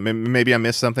opinion. I mean, maybe I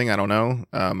missed something. I don't know.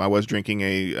 I was drinking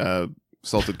a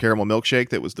salted caramel milkshake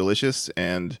that was delicious,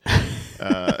 and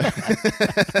perhaps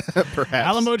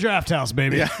Alamo Drafthouse,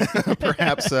 baby. Yeah,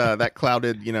 perhaps that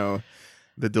clouded,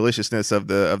 the deliciousness of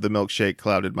the milkshake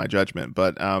clouded my judgment.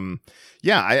 But I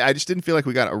just didn't feel like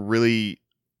we got a really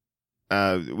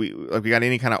we got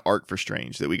any kind of arc for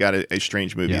Strange, that we got a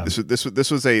Strange movie. Yeah.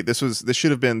 This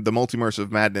should have been the Multiverse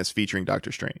of Madness featuring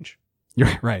Doctor Strange. You're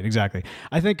right, exactly.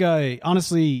 I think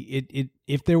honestly,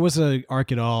 if there was a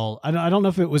arc at all, I don't know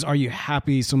if it was "Are you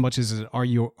happy?" so much as "Are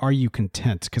you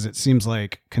content?" Because it seems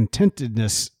like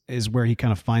contentedness is where he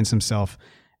kind of finds himself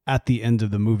at the end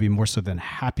of the movie, more so than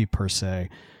happy per se.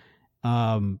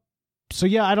 So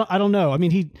yeah, I don't know. I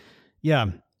mean,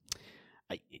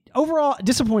 overall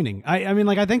disappointing.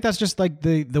 I think that's just like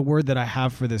the word that I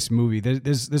have for this movie.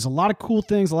 There's a lot of cool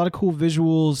things, a lot of cool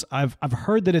visuals. I've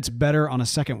heard that it's better on a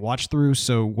second watch through.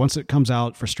 So once it comes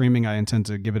out for streaming, I intend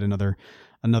to give it another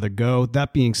go.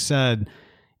 That being said,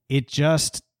 it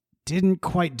just didn't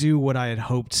quite do what I had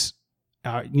hoped.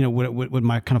 What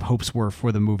my kind of hopes were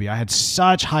for the movie. I had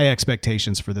such high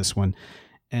expectations for this one.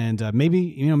 And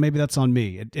maybe that's on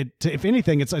me. If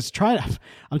anything,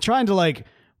 I'm trying to like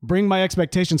bring my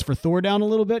expectations for Thor down a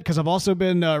little bit, because I've also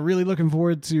been really looking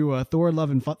forward to Thor: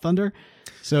 Love and Thunder.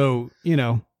 So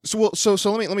So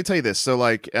let me tell you this. So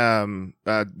like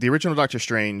the original Doctor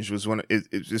Strange was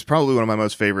is probably one of my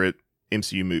most favorite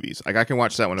MCU movies. Like I can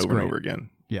watch that one over and over again.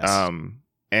 Yes. I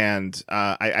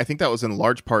think that was in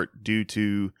large part due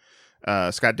to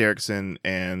Scott Derrickson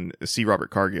and C. Robert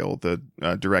Cargill, the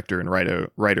director and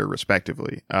writer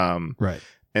respectively. Right.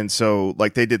 And so,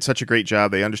 like, they did such a great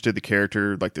job. They understood the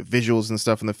character, like the visuals and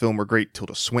stuff in the film were great.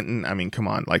 Tilda Swinton, I mean, come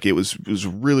on, like it was a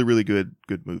really, really good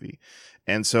movie.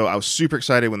 And so I was super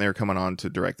excited when they were coming on to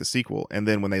direct the sequel. And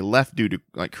then when they left due to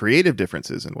like creative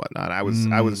differences and whatnot, I was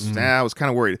kind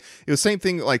of worried. It was the same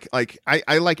thing. Like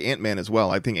I like Ant-Man as well.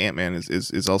 I think Ant-Man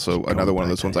is also another one of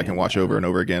those ones I can watch over and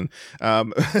over again.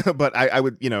 But I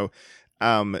would,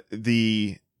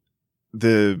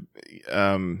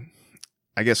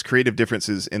 I guess creative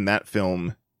differences in that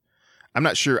film. I'm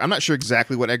not sure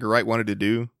exactly what Edgar Wright wanted to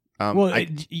do.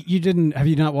 You didn't. Have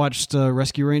you not watched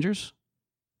Rescue Rangers?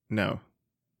 No.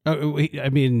 Oh, I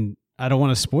mean, I don't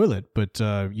want to spoil it, but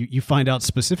you find out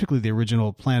specifically the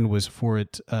original plan was for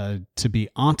it to be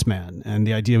Ant-Man, and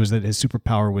the idea was that his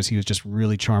superpower was he was just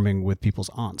really charming with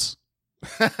people's aunts.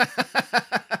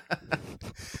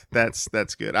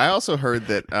 That's good. I also heard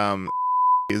that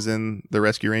is in the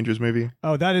Rescue Rangers movie.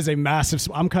 Oh, that is a massive.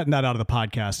 I'm cutting that out of the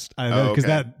podcast because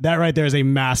okay. that right there is a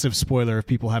massive spoiler if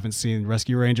people haven't seen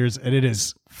Rescue Rangers, and it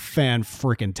is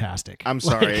fan-freaking-tastic. I'm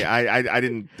sorry, I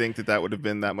didn't think that would have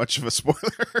been that much of a spoiler.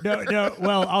 No.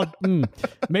 Well,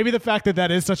 maybe the fact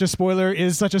that is such a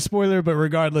spoiler, but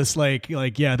regardless, like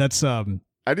yeah, that's I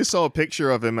just saw a picture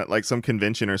of him at like some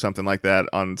convention or something like that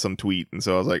on some tweet, and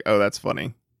so I was like, oh, that's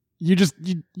funny. You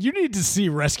need to see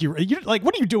Rescue. Like,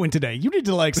 what are you doing today? You need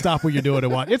to like stop what you're doing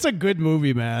and watch. It's a good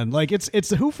movie, man. Like it's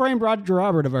the Who Framed Roger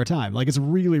Rabbit of our time. Like it's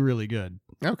really, really good.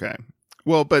 Okay.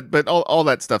 Well, but all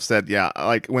that stuff said, yeah,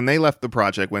 like when they left the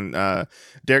project, when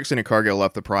Derrickson and Cargill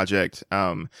left the project,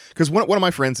 because one of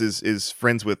my friends is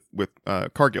friends with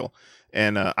Cargill,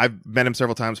 and I've met him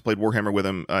several times, played Warhammer with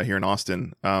him here in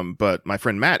Austin. But my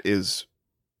friend Matt is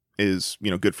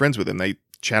good friends with him. They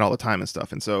chat all the time and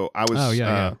stuff. And so I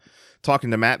was talking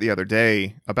to Matt the other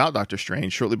day about Doctor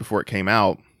Strange shortly before it came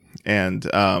out, and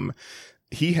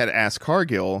he had asked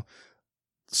Cargill,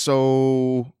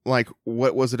 so like,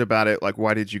 what was it about it? Like,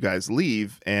 why did you guys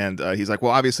leave? And he's like,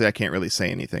 well, obviously I can't really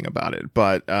say anything about it,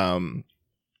 but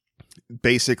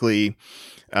basically,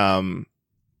 I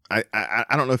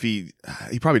don't know if he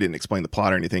probably didn't explain the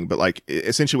plot or anything, but like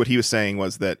essentially what he was saying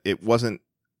was that it wasn't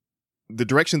the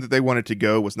direction that they wanted to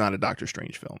go was not a Doctor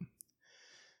Strange film,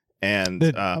 and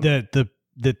that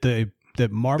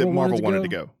Marvel wanted to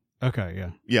go. Okay,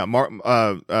 yeah.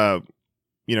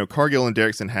 Cargill and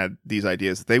Derrickson had these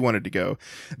ideas that they wanted to go.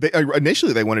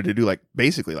 Initially they wanted to do like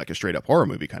basically like a straight up horror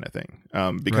movie kind of thing,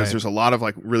 because there's a lot of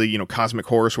like really cosmic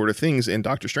horror sort of things in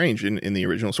Doctor Strange in the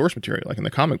original source material, like in the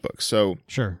comic books. So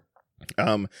sure.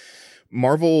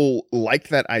 Marvel liked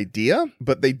that idea,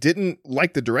 but they didn't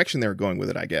like the direction they were going with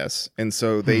it, I guess. And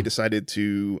so they decided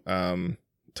to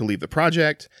leave the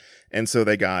project. And so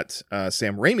they got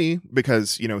Sam Raimi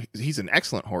because, he's an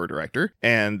excellent horror director.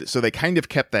 And so they kind of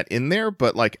kept that in there.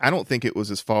 But like, I don't think it was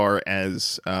as far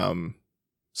as,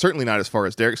 certainly not as far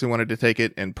as Derrickson wanted to take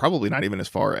it. And probably not even as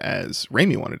far as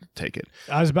Raimi wanted to take it.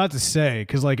 I was about to say,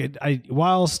 because like,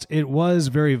 whilst it was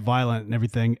very violent and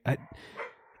everything,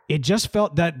 it just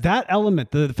felt that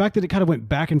element, the fact that it kind of went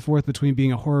back and forth between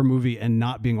being a horror movie and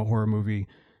not being a horror movie,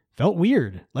 felt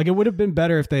weird. Like it would have been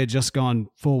better if they had just gone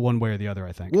full one way or the other,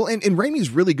 I think. Well, and Raimi's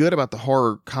really good about the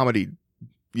horror comedy,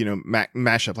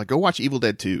 mashup. Like go watch Evil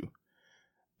Dead 2.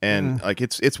 And like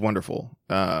it's wonderful.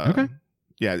 Okay.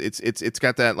 Yeah, it's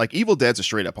got that, like Evil Dead's a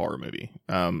straight up horror movie.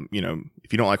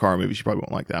 If you don't like horror movies, you probably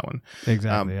won't like that one.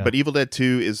 Exactly. Yeah. But Evil Dead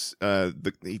 2 is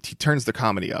he turns the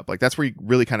comedy up. Like that's where you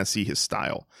really kind of see his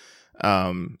style.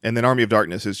 And then Army of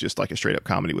Darkness is just like a straight up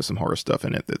comedy with some horror stuff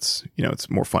in it. That's it's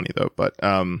more funny though. But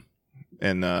Darkman,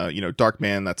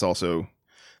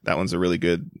 that one's a really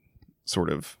good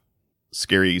sort of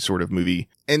scary sort of movie.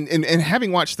 And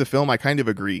having watched the film, I kind of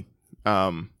agree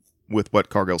with what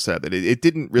Cargill said, that it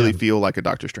didn't really feel like a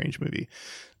Doctor Strange movie.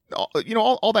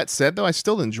 All that said though, I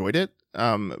still enjoyed it.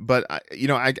 But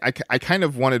I kind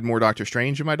of wanted more Doctor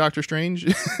Strange in my Doctor Strange.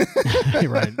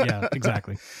 Right. Yeah,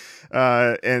 exactly.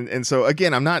 And so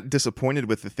again, I'm not disappointed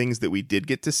with the things that we did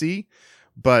get to see,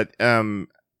 but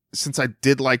since I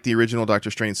did like the original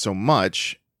Doctor Strange so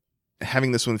much,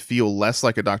 having this one feel less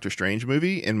like a Doctor Strange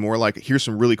movie and more like here's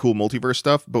some really cool multiverse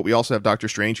stuff, but we also have Doctor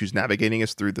Strange who's navigating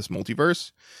us through this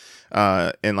multiverse.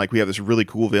 And like we have this really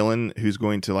cool villain who's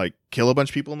going to like kill a bunch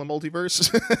of people in the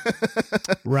multiverse.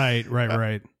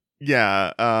 Right.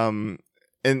 Yeah. And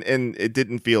it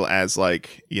didn't feel as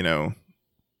like,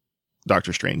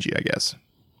 Doctor Strangey, I guess.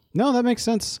 No, that makes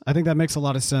sense. I think that makes a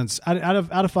lot of sense. Out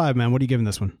of 5, man, what are you giving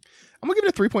this one? I'm gonna give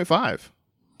it a 3.5.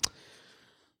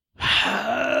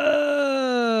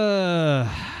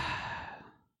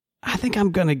 I think I'm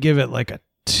gonna give it like a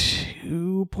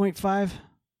 2.5.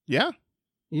 Yeah.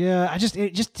 Yeah,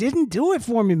 it just didn't do it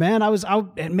for me, man.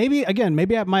 Maybe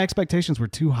my expectations were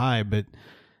too high, but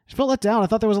I just felt let down. I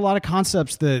thought there was a lot of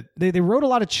concepts that they wrote a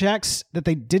lot of checks that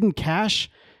they didn't cash,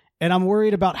 and I'm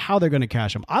worried about how they're going to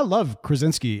cash them. I love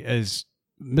Krasinski as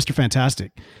Mr.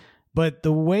 Fantastic, but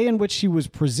the way in which he was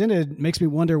presented makes me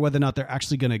wonder whether or not they're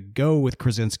actually going to go with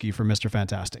Krasinski for Mr.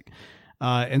 Fantastic.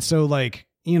 And so, like,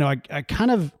 you know,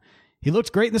 he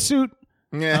looked great in the suit.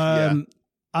 Yeah.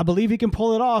 I believe he can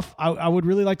pull it off. I would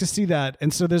really like to see that.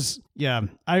 And so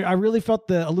I really felt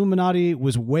the Illuminati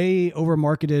was way over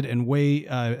marketed and way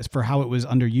for how it was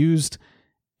underused.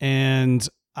 And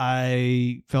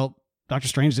I felt Doctor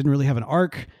Strange didn't really have an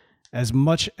arc as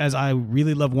much as I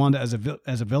really love Wanda as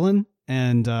a villain,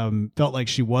 and felt like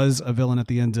she was a villain at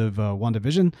the end of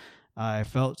WandaVision. I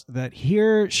felt that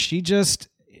here she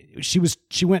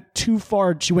went too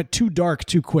far. She went too dark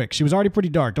too quick. She was already pretty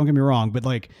dark. Don't get me wrong, but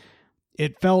like,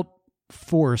 it felt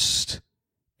forced,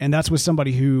 and that's with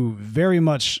somebody who very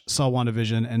much saw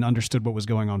WandaVision and understood what was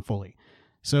going on fully.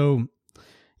 So,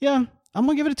 yeah, I'm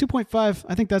gonna give it a 2.5.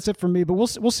 I think that's it for me, but we'll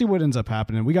see what ends up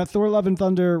happening. We got Thor: Love and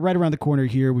Thunder right around the corner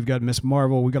here. We've got Miss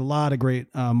Marvel. We've got a lot of great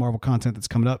Marvel content that's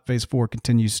coming up. Phase 4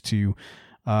 continues to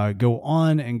go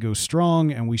on and go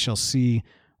strong, and we shall see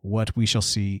what we shall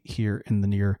see here in the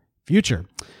near future.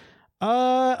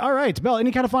 All right, Bell,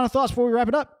 any kind of final thoughts before we wrap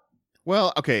it up?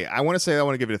 Well, okay, I want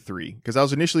to give it a 3, because I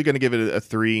was initially going to give it a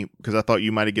 3 because I thought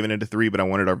you might have given it a 3, but I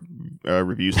wanted our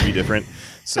reviews to be different.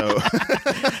 So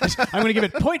I'm going to give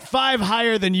it 0.5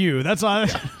 higher than you. That's all.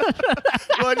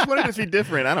 Well, I just wanted it to be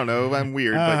different. I don't know. I'm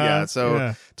weird, but yeah.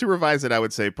 So to revise it, I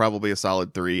would say probably a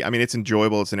solid 3. I mean, it's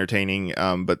enjoyable, it's entertaining,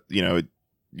 but you know,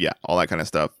 yeah, all that kind of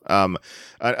stuff.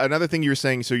 Another thing you were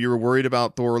saying, so you were worried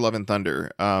about Thor: Love and Thunder.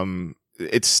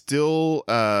 It's still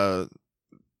I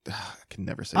can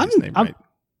never say his name right.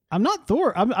 I'm not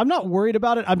Thor. I'm not worried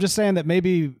about it. I'm just saying that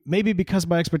maybe because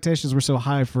my expectations were so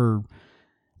high for,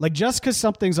 like, just because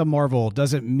something's a Marvel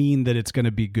doesn't mean that it's going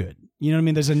to be good. You know what I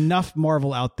mean? There's enough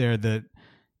Marvel out there that,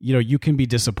 you know, you can be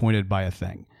disappointed by a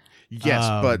thing. Yes,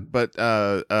 but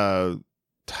Taika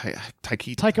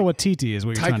Waititi is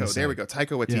what you're trying to say. There we go.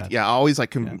 Taika Waititi. Yeah, I always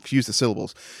confuse the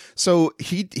syllables. So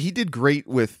he did great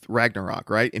with Ragnarok,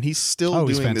 right? And he's still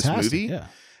doing this movie. Yeah.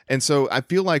 And so I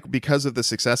feel like because of the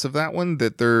success of that one,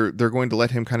 that they're going to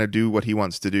let him kind of do what he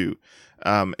wants to do.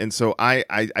 And so I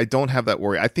don't have that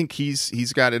worry. I think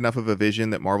he's got enough of a vision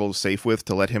that Marvel's safe with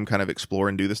to let him kind of explore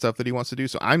and do the stuff that he wants to do.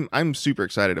 So I'm super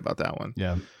excited about that one.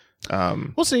 Yeah.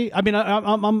 We'll see. I mean,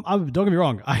 I'm don't get me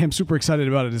wrong. I am super excited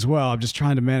about it as well. I'm just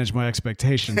trying to manage my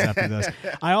expectations after this.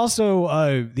 I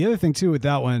also, the other thing too with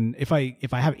that one, if I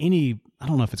have any, I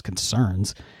don't know if it's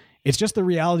concerns, it's just the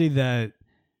reality that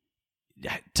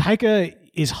Taika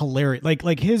is hilarious.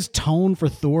 Like his tone for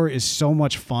Thor is so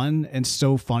much fun and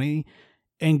so funny,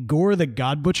 and Gore the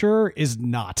God Butcher is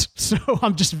not. So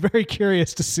I'm just very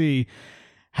curious to see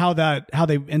how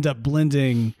they end up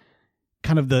blending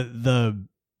kind of the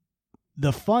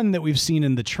fun that we've seen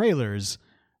in the trailers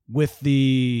with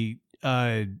the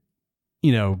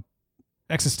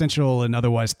existential and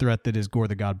otherwise threat that is Gore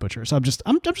the God Butcher. So I'm just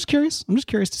curious. I'm just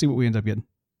curious to see what we end up getting.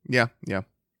 Yeah.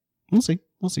 We'll see.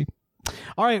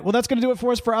 All right. Well, that's going to do it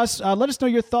for us. Let us know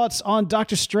your thoughts on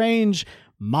Doctor Strange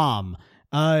Mom.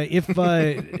 No,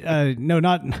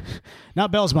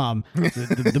 not Belle's mom.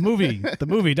 The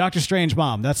movie Doctor Strange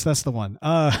Mom. That's the one.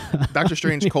 Doctor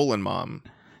Strange : Mom.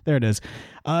 There it is.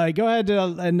 Go ahead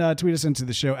and tweet us into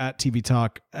the show at TV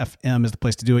Talk FM is the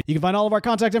place to do it. You can find all of our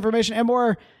contact information and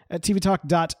more at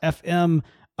tvtalk.fm.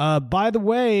 By the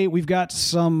way, we've got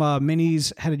some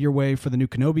minis headed your way for the new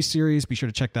Kenobi series. Be sure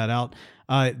to check that out.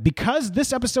 Because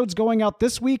this episode's going out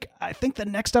this week, I think the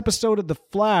next episode of The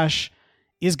Flash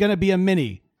is going to be a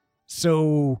mini.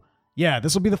 So, yeah,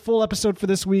 this will be the full episode for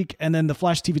this week, and then the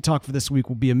Flash TV Talk for this week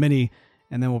will be a mini,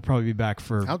 and then we'll probably be back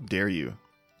for... How dare you?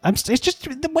 It's just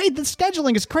the way the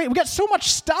scheduling is crazy. We got so much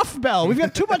stuff, Bell. We've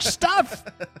got too much stuff.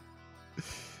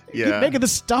 Yeah. Keep making the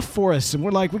stuff for us, and we're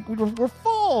like, we're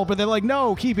full, but they're like,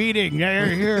 no, keep eating.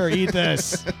 Here, eat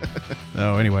this.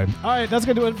 So anyway, all right, that's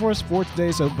gonna do it for us for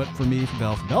today. So, but for me,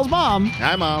 from Bell's mom.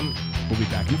 Hi, Mom. We'll be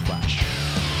back in a flash.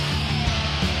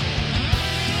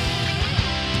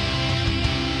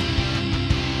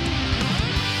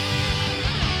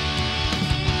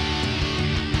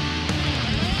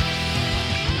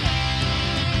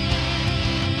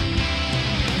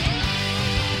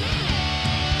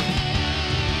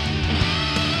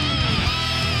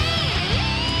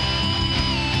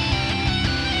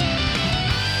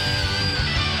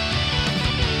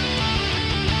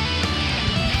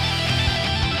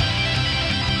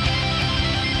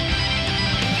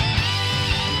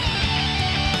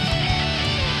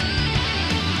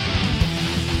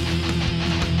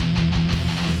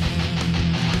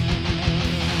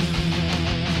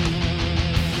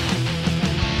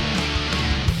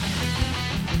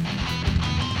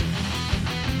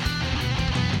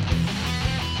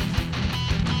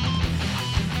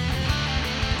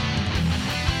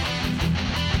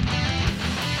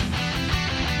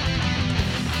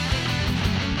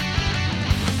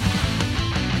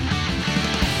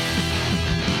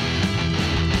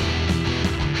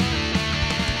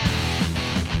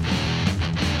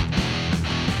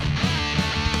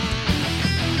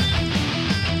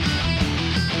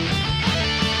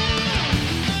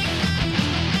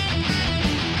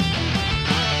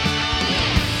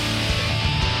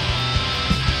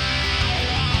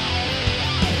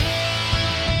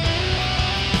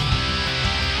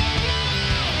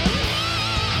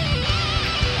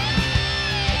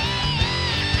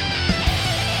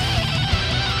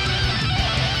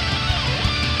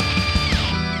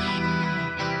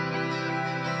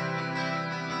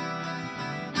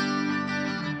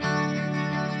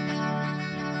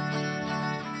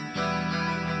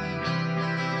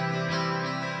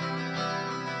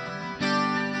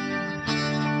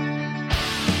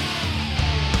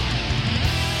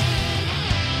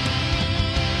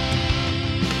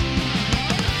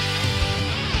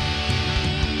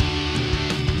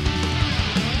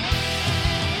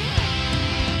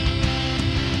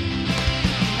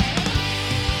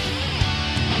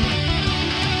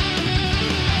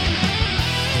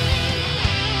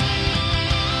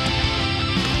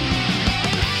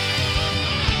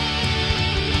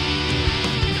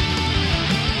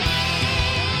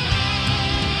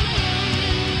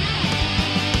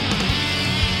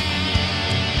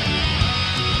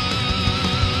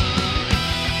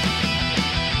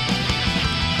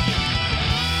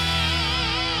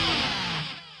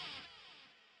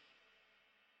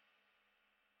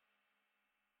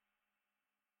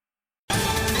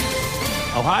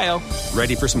 Ohio,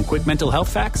 ready for some quick mental health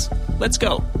facts? Let's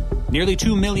go. Nearly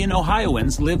 2 million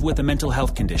Ohioans live with a mental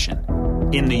health condition.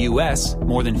 In the U.S.,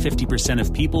 more than 50%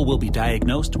 of people will be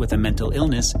diagnosed with a mental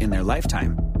illness in their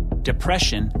lifetime.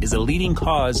 Depression is a leading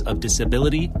cause of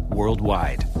disability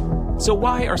worldwide. So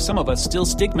why are some of us still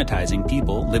stigmatizing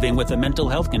people living with a mental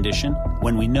health condition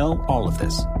when we know all of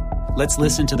this? Let's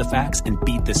listen to the facts and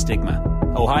beat the stigma.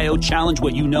 Ohio, challenge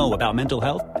what you know about mental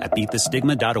health at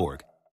beatthestigma.org.